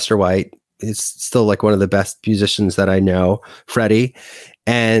from Chester White. He's still like one of the best musicians that I know, Freddie.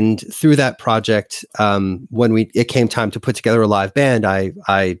 And through that project, when it came time to put together a live band,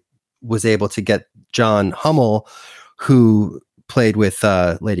 I was able to get John Hummel, who played with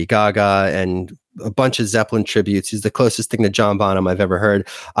Lady Gaga and a bunch of Zeppelin tributes. He's the closest thing to John Bonham I've ever heard.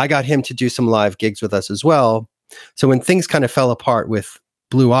 I got him to do some live gigs with us as well. So when things kind of fell apart with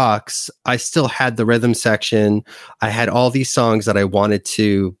Blue Ox, I still had the rhythm section. I had all these songs that I wanted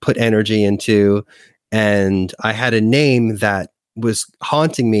to put energy into. And I had a name that was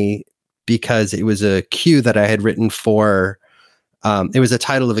haunting me because it was a cue that I had written for, it was a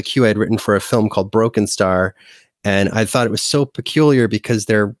title of a cue I had written for a film called Broken Star. And I thought it was so peculiar because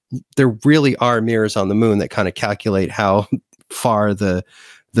there really are mirrors on the moon that kind of calculate how far the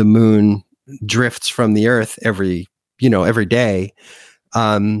moon drifts from the Earth every day.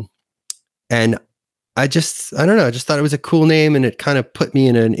 And I don't know, I just thought it was a cool name, and it kind of put me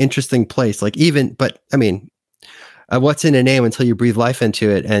in an interesting place. Like but I mean, what's in a name until you breathe life into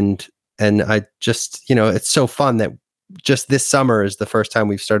it? And I just, it's so fun that just this summer is the first time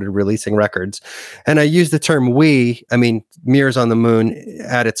we've started releasing records. And I use the term we, I mean, Mirrors on the Moon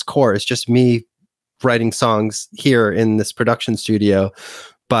at its core is just me writing songs here in this production studio.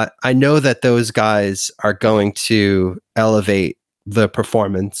 But I know that those guys are going to elevate the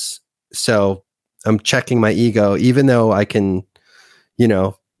performance. So I'm checking my ego, even though I can,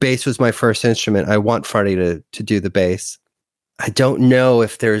 bass was my first instrument. I want Freddie to do the bass. I don't know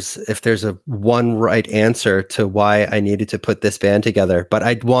if there's a one right answer to why I needed to put this band together, but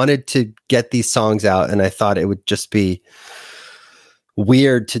I wanted to get these songs out, and I thought it would just be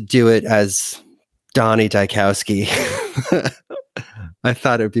weird to do it as Donny Dykowsky. I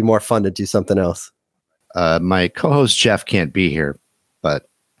thought it would be more fun to do something else. My co-host Jeff can't be here, but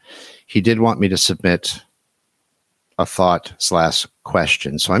he did want me to submit a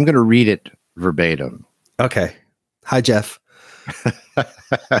thought/question. So I'm going to read it verbatim. Okay. Hi, Jeff.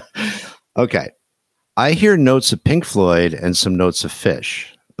 Okay. I hear notes of Pink Floyd and some notes of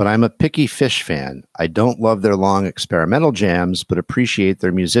Fish, but I'm a picky Fish fan. I don't love their long experimental jams, but appreciate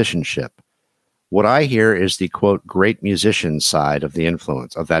their musicianship. What I hear is the quote great musician side of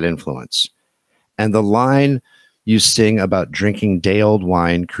that influence. And the line you sing about drinking day-old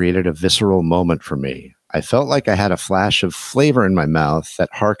wine created a visceral moment for me. I felt like I had a flash of flavor in my mouth that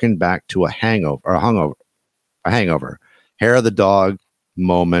harkened back to a hangover, hair of the dog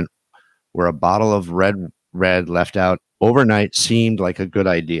moment where a bottle of red left out overnight seemed like a good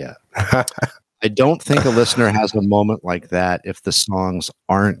idea. I don't think a listener has a moment like that if the songs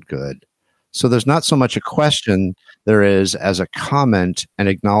aren't good. So there's not so much a question there is as a comment and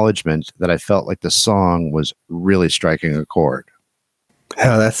acknowledgement that I felt like the song was really striking a chord.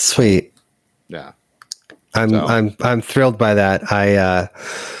 Oh, that's sweet. Yeah. I'm thrilled by that.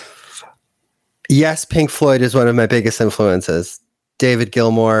 Yes, Pink Floyd is one of my biggest influences. David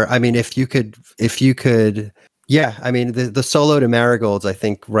Gilmour. I mean, if you could, yeah, I mean, the solo to Marigolds, I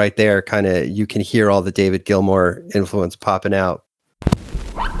think right there, kind of, you can hear all the David Gilmour influence popping out.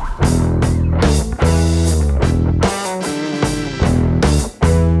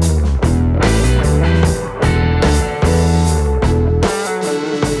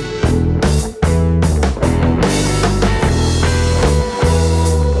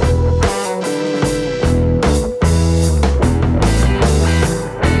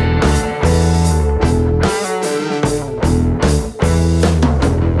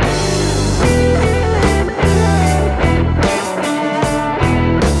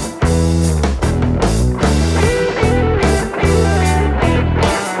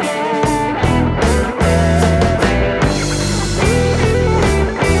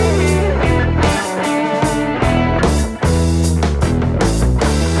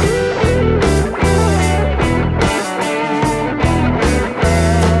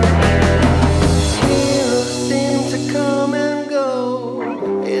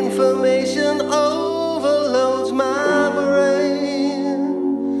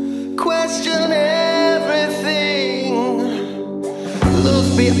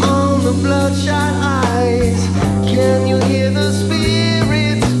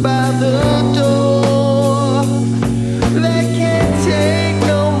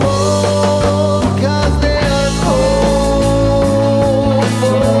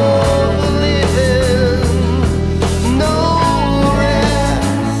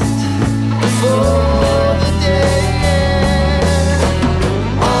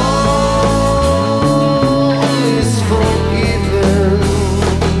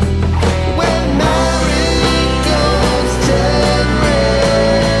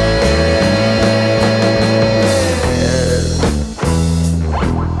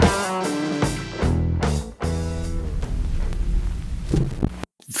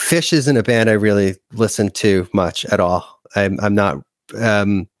 Fish isn't a band I really listen to much at all. I'm not,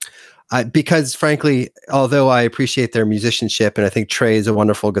 because frankly, although I appreciate their musicianship and I think Trey is a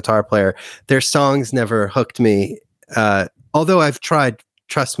wonderful guitar player, their songs never hooked me. Although I've tried,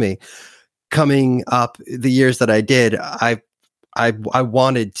 trust me, coming up the years that I did, I I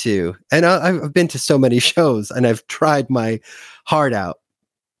wanted to, and I've been to so many shows, and I've tried my heart out.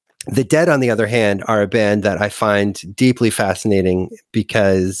 The Dead, on the other hand, are a band that I find deeply fascinating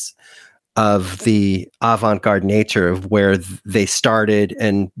because of the avant-garde nature of where they started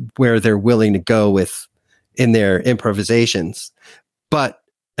and where they're willing to go with in their improvisations. But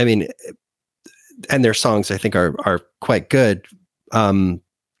I mean, and their songs I think are quite good.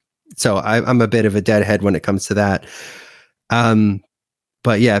 So I'm a bit of a Deadhead when it comes to that.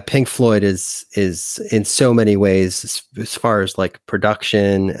 But yeah, Pink Floyd is in so many ways, as far as like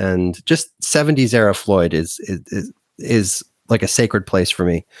production and just 70s era Floyd is like a sacred place for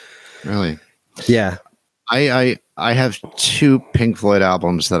me. Really? Yeah. I have two Pink Floyd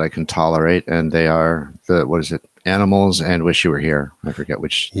albums that I can tolerate, and they are Animals and Wish You Were Here. I forget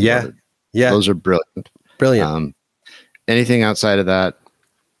which. Yeah. Yeah. Those are brilliant. Brilliant. Anything outside of that.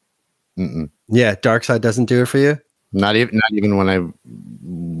 Mm-mm. Yeah. Dark Side doesn't do it for you. Not even when I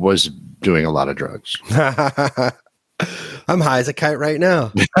was doing a lot of drugs. I'm high as a kite right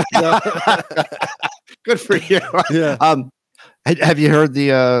now. Good for you. Yeah. Have you heard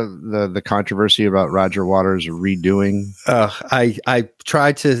the controversy about Roger Waters redoing? I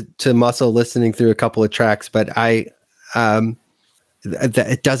tried to muscle listening through a couple of tracks, but it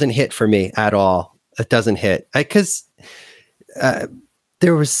doesn't hit for me at all. It doesn't hit because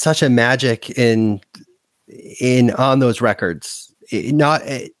there was such a magic in on those records, not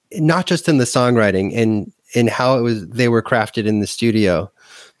just in the songwriting, in how they were crafted in the studio.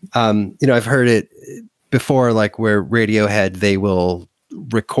 I've heard it before, like where Radiohead, they will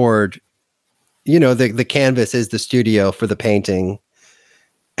record, the canvas is the studio for the painting,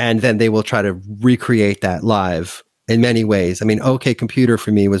 and then they will try to recreate that live in many ways. I mean, OK Computer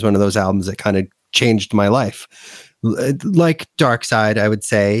for me was one of those albums that kind of changed my life. Like Dark Side, I would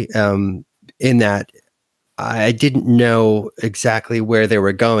say, in that I didn't know exactly where they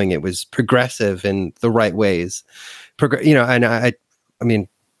were going. It was progressive in the right ways. And I mean,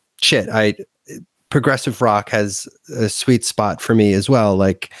 progressive rock has a sweet spot for me as well.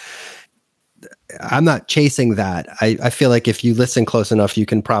 Like, I'm not chasing that. I feel like if you listen close enough, you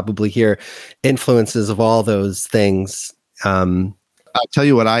can probably hear influences of all those things. I'll tell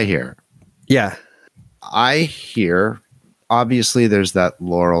you what I hear. Yeah. I hear, obviously, there's that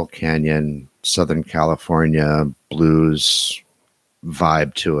Laurel Canyon, Southern California blues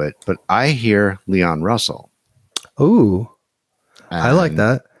vibe to it, but I hear Leon Russell. Ooh, I like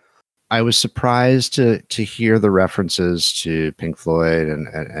that. I was surprised to hear the references to Pink Floyd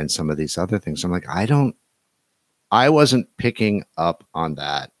and some of these other things. I'm like, I wasn't picking up on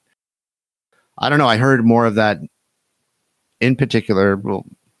that. I don't know. I heard more of that in particular. Well,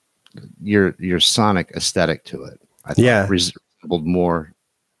 your sonic aesthetic to it. I thought resembled more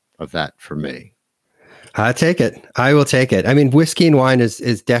of that for me. I take it. I will take it. I mean, Whiskey and Wine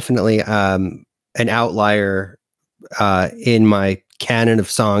is definitely an outlier in my canon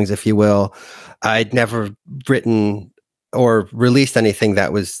of songs, if you will. I'd never written or released anything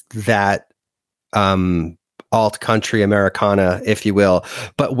that was that alt country Americana, if you will.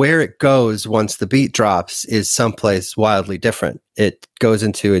 But where it goes once the beat drops is someplace wildly different. It goes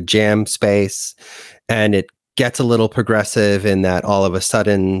into a jam space, and it gets a little progressive in that all of a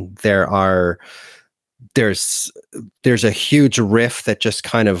sudden there's a huge riff that just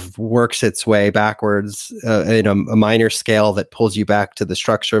kind of works its way backwards in a minor scale that pulls you back to the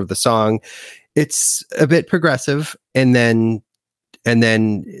structure of the song. It's a bit progressive, and then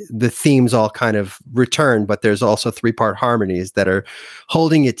the themes all kind of return, but there's also 3-part harmonies that are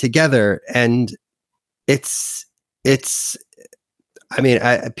holding it together. And it's I mean,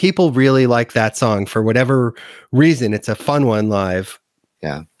 people really like that song for whatever reason. It's a fun one live.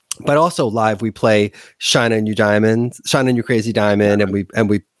 Yeah. But also live, we play Shine On You Crazy Diamond, and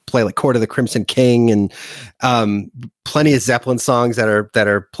we play like Court of the Crimson King, and plenty of Zeppelin songs that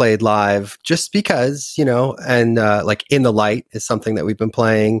are played live just because, and like In the Light is something that we've been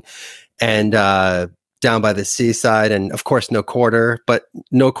playing, and Down by the Seaside, and of course No Quarter, but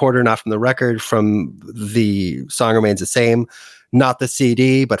No Quarter not from the record, from the Song Remains the Same, not the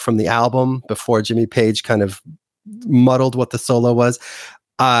CD, but from the album before Jimmy Page kind of muddled what the solo was.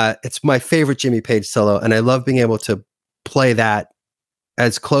 It's my favorite Jimmy Page solo, and I love being able to play that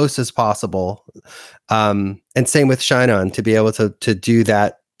as close as possible. And same with Shine On, to be able to do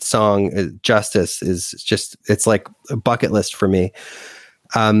that song justice is just, it's like a bucket list for me.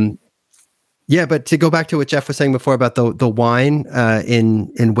 Yeah, but to go back to what Jeff was saying before about the wine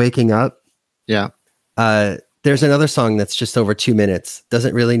in Waking Up. Yeah. There's another song that's just over 2 minutes.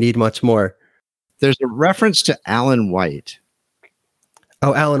 Doesn't really need much more. There's a reference to Alan White.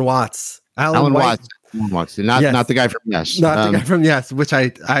 Oh, Alan Watts. Alan Watts. Not the guy from Yes. Not the guy from Yes, which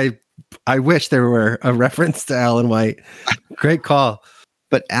I wish there were a reference to Alan White. Great call.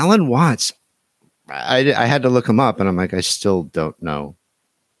 But Alan Watts, I had to look him up, and I'm like, I still don't know.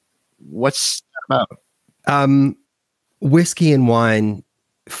 What's that about? Whiskey and Wine,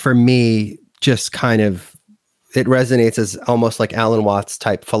 for me, just kind of, it resonates as almost like Alan Watts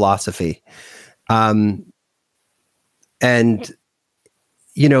type philosophy. And,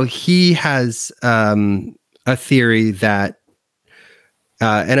 he has a theory that,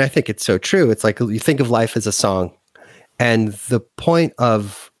 and I think it's so true. It's like you think of life as a song, and the point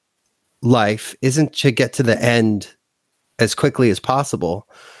of life isn't to get to the end as quickly as possible.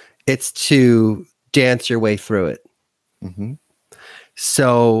 It's to dance your way through it. Mm-hmm.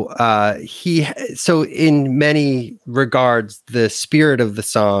 So in many regards, the spirit of the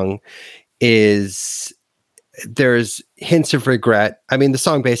song is there's hints of regret. I mean, the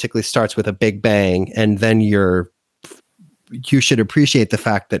song basically starts with a big bang, and then you should appreciate the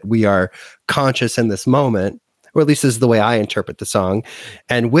fact that we are conscious in this moment, or at least this is the way I interpret the song.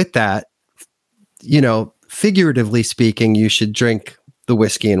 And with that, figuratively speaking, you should drink the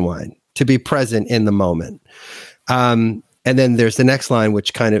whiskey and wine to be present in the moment. And then there's the next line,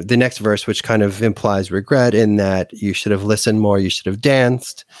 the next verse, which kind of implies regret in that you should have listened more, you should have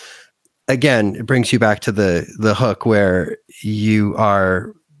danced. Again, it brings you back to the hook where you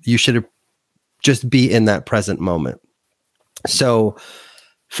should have just be in that present moment. So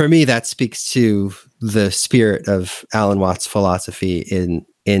for me, that speaks to the spirit of Alan Watts' philosophy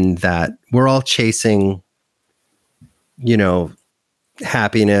in that we're all chasing,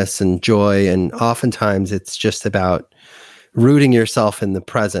 happiness and joy. And oftentimes it's just about rooting yourself in the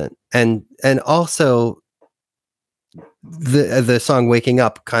present. And also the song Waking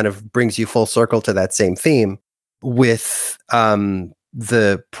Up kind of brings you full circle to that same theme with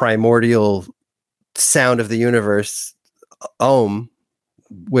the primordial sound of the universe, Om,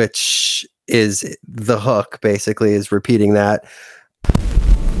 which is the hook, basically, is repeating that.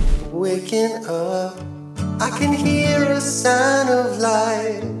 Waking up, I can hear a sign of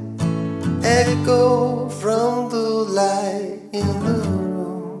life echo from the light in the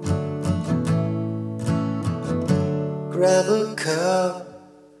room. Grab a cup,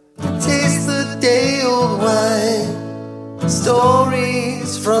 taste the day-old wine,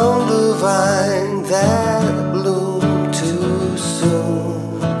 stories from the vine that bloom too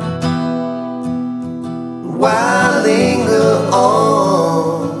soon. Why linger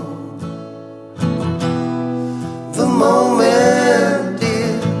on? The moment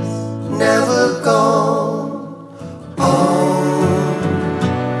is never gone.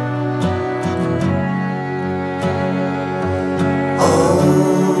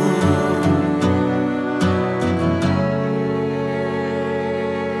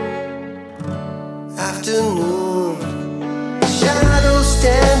 Afternoon, shadows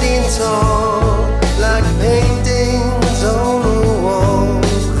standing tall like paintings on the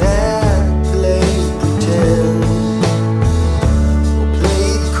walls that play pretend. Play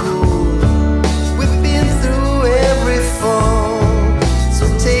it cool, we've been through every fall, so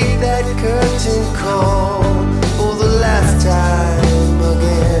take that curtain call for the last time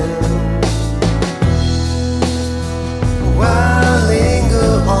again. Why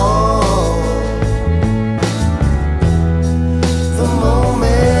linger on? The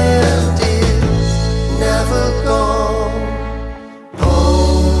moment is never gone.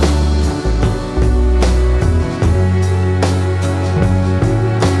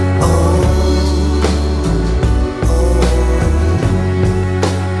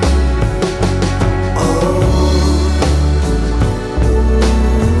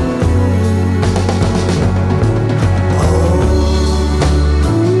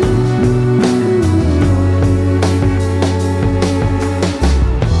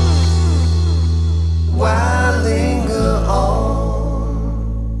 Why linger on?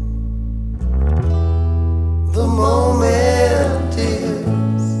 The moment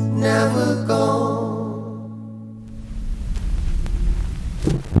is never gone.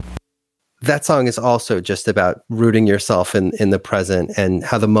 That song is also just about rooting yourself in the present and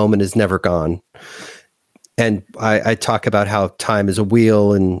how the moment is never gone. And I talk about how time is a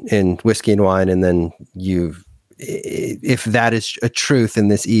wheel in Whiskey and Wine, and then if that is a truth in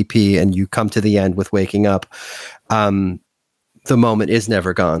this EP and you come to the end with Waking Up, the moment is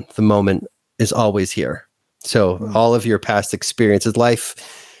never gone. The moment is always here. So all of your past experiences,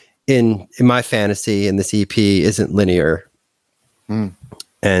 life in my fantasy in this EP isn't linear.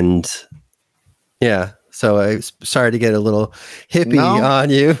 And yeah, so I'm sorry to get a little hippie on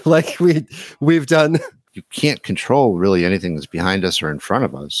you, like we've done. You can't control really anything that's behind us or in front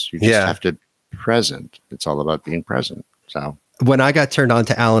of us. You just have to present. It's all about being present. So when I got turned on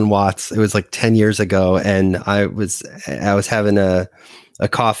to Alan Watts, it was like 10 years ago, and I was having a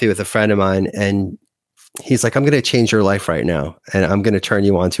coffee with a friend of mine, and he's like, I'm going to change your life right now, and I'm going to turn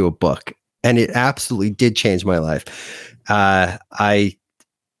you on to a book. And it absolutely did change my life. I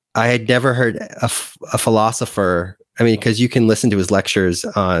had never heard a philosopher. I mean, because you can listen to his lectures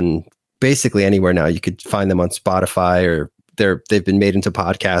on basically anywhere now. You could find them on Spotify, or they've been made into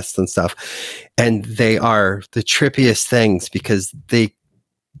podcasts and stuff. And they are the trippiest things because they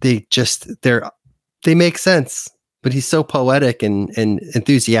make sense. But he's so poetic and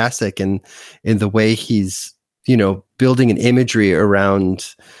enthusiastic, and in the way he's, building an imagery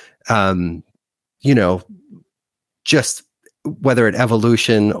around, just whether it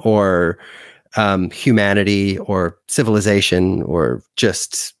evolution or humanity or civilization or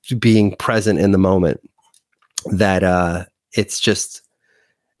just being present in the moment, that it's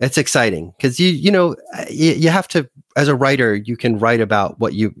exciting because you have to, as a writer, you can write about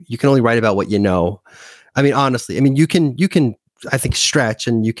what you can only write about what you know. I mean, honestly, I mean, you can I think stretch,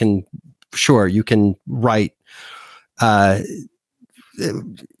 and you can write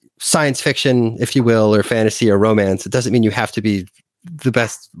science fiction, if you will, or fantasy or romance. It doesn't mean you have to be the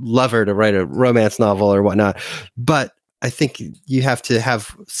best lover to write a romance novel or whatnot. But I think you have to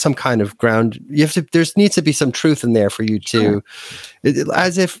have some kind of ground. There needs to be some truth in there for you to,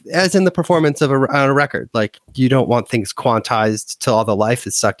 as in the performance of on a record. Like, you don't want things quantized till all the life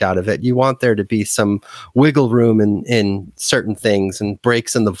is sucked out of it. You want there to be some wiggle room in certain things, and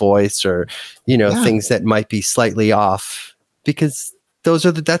breaks in the voice, or, things that might be slightly off, because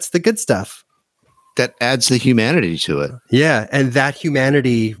that's the good stuff. That adds the humanity to it. Yeah. And that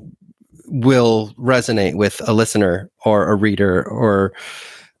humanity will resonate with a listener or a reader, or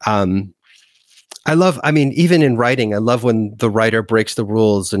even in writing, I love when the writer breaks the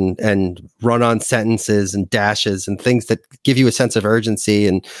rules and run on sentences and dashes and things that give you a sense of urgency,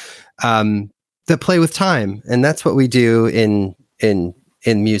 and that play with time. And that's what we do in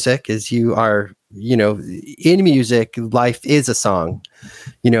music. Is you are, in music, life is a song.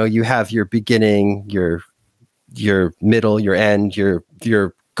 You have your beginning, your middle, your end, your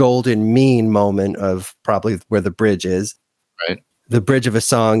golden mean moment of probably where the bridge is. Right. The bridge of a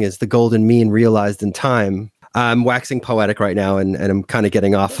song is the golden mean realized in time. I'm waxing poetic right now, and I'm kind of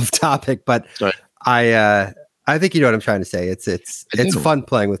getting off of topic, but right. I think you know what I'm trying to say. It's fun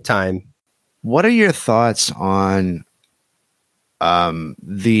playing with time. What are your thoughts on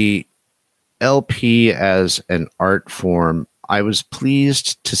the LP as an art form? I was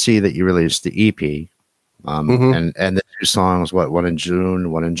pleased to see that you released the EP. And the two songs, one in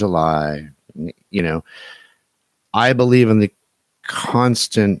June, one in July. I believe in the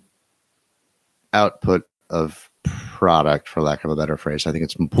constant output of product, for lack of a better phrase. I think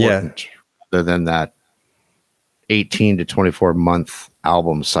it's important, rather than that 18 to 24 month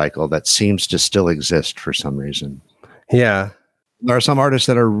album cycle that seems to still exist for some reason. Yeah. There are some artists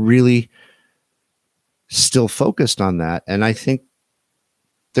that are really still focused on that, and I think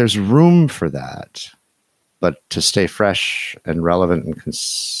there's room for that. But to stay fresh and relevant, and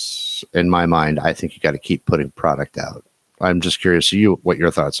in my mind, I think you got to keep putting product out. I'm just curious what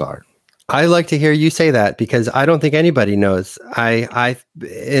your thoughts are. I like to hear you say that, because I don't think anybody knows. I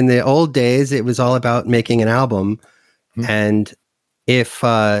in the old days, it was all about making an album, and if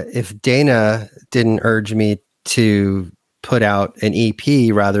Dana didn't urge me to put out an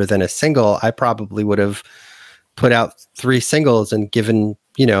EP rather than a single, I probably would have put out 3 singles and given,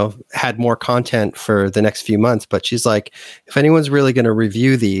 had more content for the next few months. But she's like, if anyone's really going to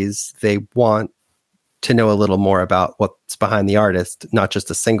review these, they want to know a little more about what's behind the artist, not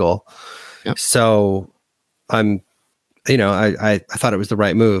just a single. Yep. So I thought it was the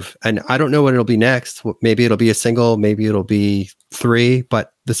right move, and I don't know what it'll be next. Maybe it'll be a single, maybe it'll be 3,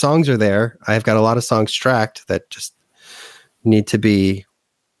 but the songs are there. I've got a lot of songs tracked that just need to be,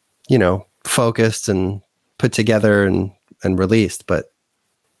 focused and put together and released. But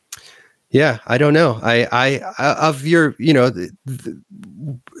yeah, I don't know. I of your,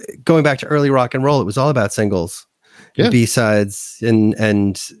 going back to early rock and roll, it was all about singles, B-sides,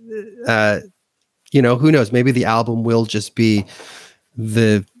 and who knows? Maybe the album will just be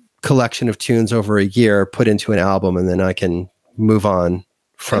the collection of tunes over a year put into an album, and then I can move on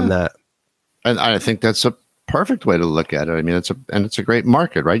from that. And I think that's a perfect way to look at it. I mean, it's a great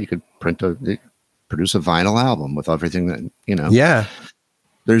market, right? You could produce a vinyl album with everything that, Yeah.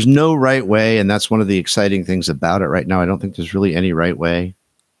 There's no right way, and that's one of the exciting things about it right now. I don't think there's really any right way,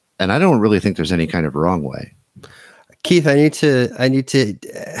 and I don't really think there's any kind of wrong way. Keith, I need to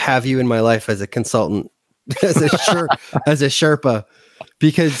have you in my life as a consultant, as a Sherpa,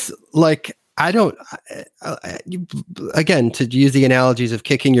 because I don't, again, to use the analogies of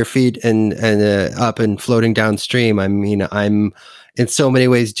kicking your feet and up and floating downstream. I mean, I'm in so many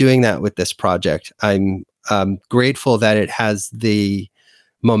ways doing that with this project. I'm grateful that it has the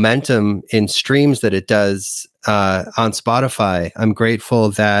momentum in streams that it does on Spotify. I'm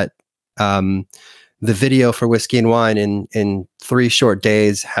grateful that the video for Whiskey and Wine in 3 short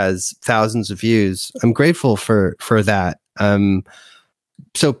days has thousands of views. I'm grateful for that.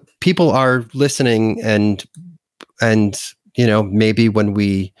 So people are listening, and maybe when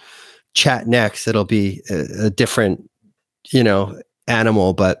we chat next, it'll be a different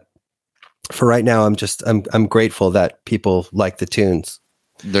animal. But for right now, I'm grateful that people like the tunes.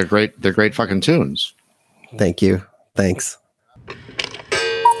 They're great. They're great fucking tunes. Thank you. Thanks.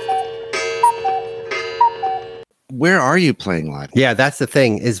 Where are you playing live? Yeah, that's the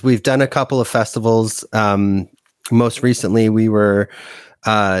thing, is we've done a couple of festivals. Most recently we've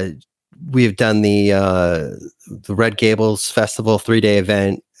done the Red Gables Festival 3-day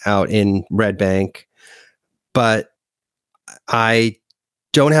event out in Red Bank, but I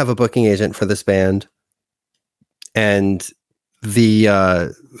don't have a booking agent for this band, and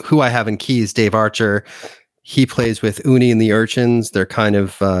the who I have in keys, Dave Archer, he plays with Uni and the Urchins. They're kind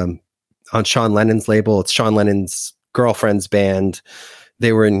of on Sean Lennon's label. It's Sean Lennon's girlfriend's band.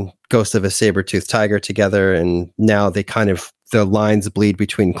 They were in Ghost of a Saber-Toothed Tiger together, and now they the lines bleed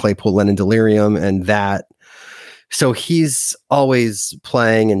between Claypool, Lennon, Delirium, and that. So he's always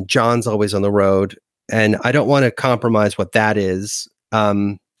playing, and John's always on the road, and I don't want to compromise what that is.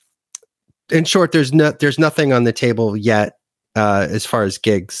 In short, there's nothing on the table yet as far as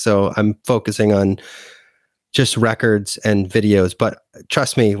gigs, so I'm focusing on just records and videos. But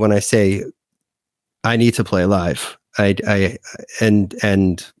trust me when I say I need to play live. And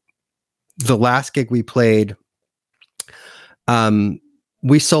the last gig we played,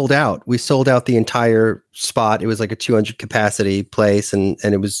 we sold out. We sold out the entire spot. It was like a 200 capacity place, and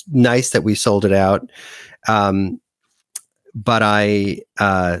it was nice that we sold it out. But I'm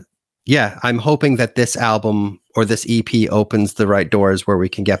hoping that this album or this EP opens the right doors where we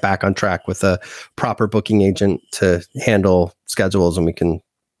can get back on track with a proper booking agent to handle schedules, and we can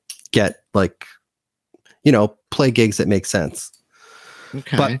get play gigs that make sense.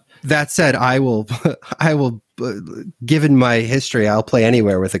 Okay. But that said, I will, given my history, I'll play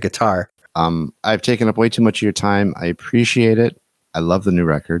anywhere with a guitar. I've taken up way too much of your time. I appreciate it. I love the new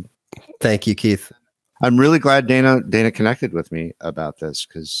record. Thank you, Keith. I'm really glad Dana connected with me about this,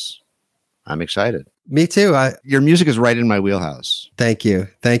 because I'm excited. Me too. Your music is right in my wheelhouse. Thank you.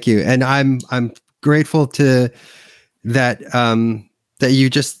 And I'm grateful to that that you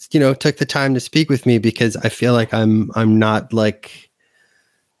just took the time to speak with me, because I feel like I'm not like,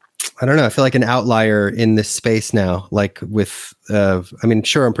 I don't know, I feel like an outlier in this space now. Like with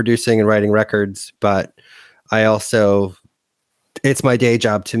sure, I'm producing and writing records, but I also, it's my day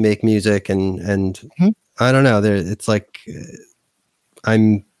job to make music, and I don't know, it's like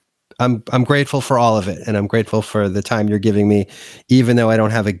I'm grateful for all of it, and I'm grateful for the time you're giving me, even though I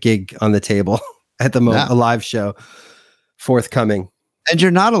don't have a gig on the table at the moment, a live show forthcoming. And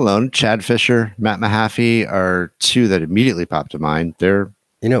you're not alone. Chad Fisher, Matt Mahaffey are two that immediately pop to mind. They're,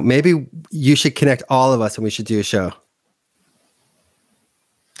 maybe you should connect all of us and we should do a show.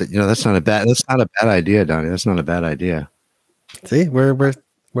 That's not a bad idea, Donnie. That's not a bad idea. See, we're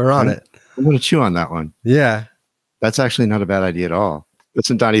on it. I'm going to chew on that one. Yeah. That's actually not a bad idea at all.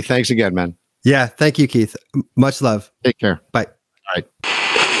 Listen, Donnie, thanks again, man. Yeah. Thank you, Keith. Much love. Take care. Bye. All right.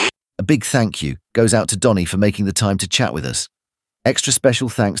 A big thank you goes out to Donny for making the time to chat with us. Extra special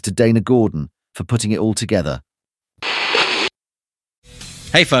thanks to Dana Gordon for putting it all together.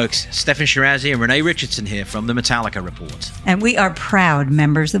 Hey folks, Stefan Shirazi and Renee Richardson here from the Metallica Report. And we are proud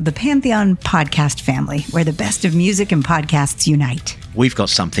members of the Pantheon podcast family, where the best of music and podcasts unite. We've got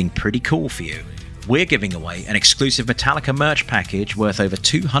something pretty cool for you. We're giving away an exclusive Metallica merch package worth over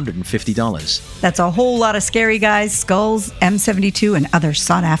 $250. That's a whole lot of Scary Guys, Skulls, M72, and other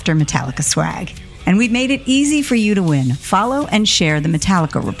sought-after Metallica swag. And we've made it easy for you to win. Follow and share the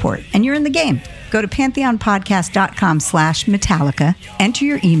Metallica Report, and you're in the game. Go to pantheonpodcast.com/Metallica, enter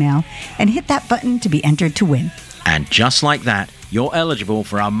your email, and hit that button to be entered to win. And just like that, you're eligible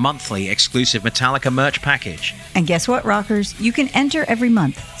for our monthly exclusive Metallica merch package. And guess what, rockers? You can enter every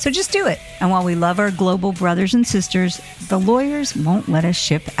month, so just do it. And while we love our global brothers and sisters, the lawyers won't let us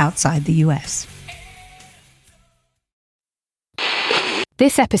ship outside the U.S.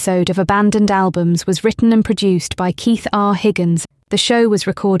 This episode of Abandoned Albums was written and produced by Keith R. Higgins. The show was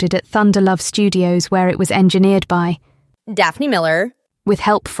recorded at Thunder Love Studios, where it was engineered by Daphne Miller, with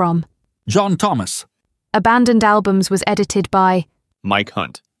help from John Thomas. Abandoned Albums was edited by Mike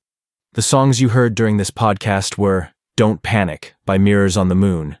Hunt. The songs you heard during this podcast were Don't Panic by Mirrors on the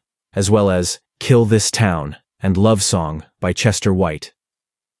Moon, as well as Kill This Town and Love Song by Chester White.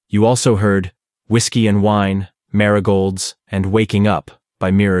 You also heard Whiskey and Wine, Marigolds, and Waking Up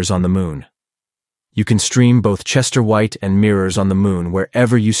by Mirrors on the Moon. You can stream both Chester White and Mirrors on the Moon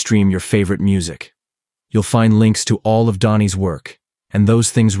wherever you stream your favorite music. You'll find links to all of Donny's work and those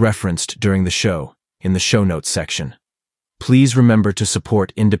things referenced during the show in the show notes section. Please remember to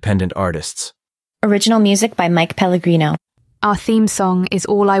support independent artists. Original music by Mike Pellegrino. Our theme song is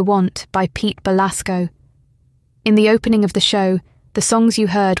All I Want by Pete Belasco. In the opening of the show, the songs you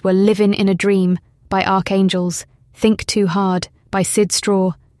heard were Livin' in a Dream by Archangels, Think Too Hard by Sid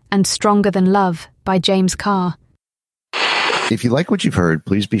Straw, and Stronger Than Love by James Carr. If you like what you've heard,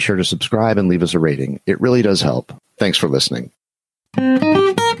 please be sure to subscribe and leave us a rating. It really does help. Thanks for listening.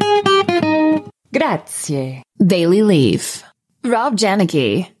 Grazie. Daily Leaf. Rob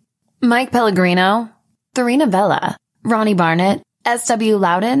Janicki. Mike Pellegrino. Thurina Vella. Ronnie Barnett. S.W.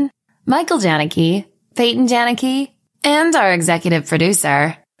 Loudon. Michael Janicki. Peyton Janicki. And our executive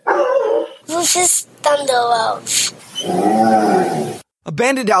producer, Rufus Thunderwolf.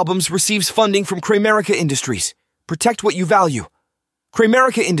 Abandoned Albums receives funding from Kramerica Industries. Protect what you value.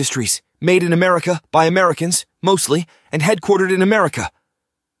 Kramerica Industries. Made in America by Americans, mostly, and headquartered in America.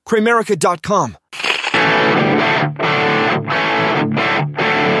 Kramerica.com.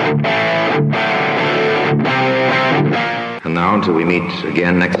 And now, until we meet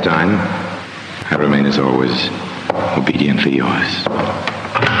again next time, I remain as always obediently yours.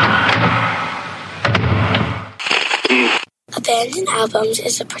 Abandoned Albums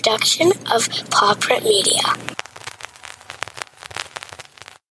is a production of Paw Print Media.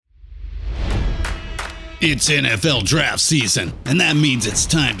 It's NFL draft season, and that means it's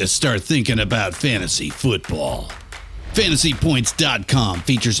time to start thinking about fantasy football. FantasyPoints.com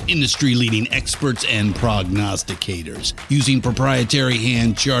features industry-leading experts and prognosticators using proprietary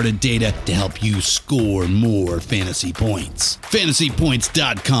hand-charted data to help you score more fantasy points.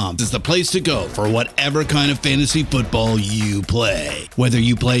 FantasyPoints.com is the place to go for whatever kind of fantasy football you play. Whether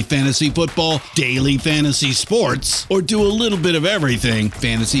you play fantasy football, daily fantasy sports, or do a little bit of everything,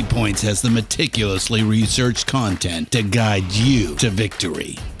 Fantasy Points has the meticulously researched content to guide you to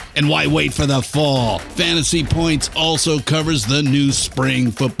victory. And why wait for the fall? Fantasy Points also covers the new spring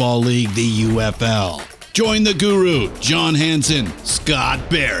football league, the UFL. Join the guru, John Hansen, Scott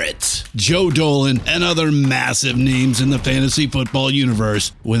Barrett, Joe Dolan, and other massive names in the fantasy football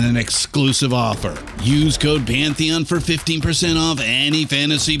universe with an exclusive offer. Use code Pantheon for 15% off any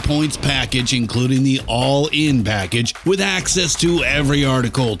Fantasy Points package, including the all-in package, with access to every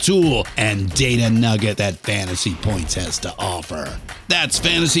article, tool, and data nugget that Fantasy Points has to offer. That's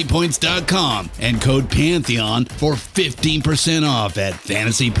FantasyPoints.com and code Pantheon for 15% off at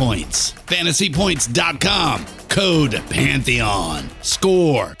Fantasy Points. FantasyPoints.com, code Pantheon.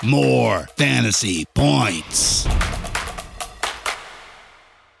 Score more fantasy points.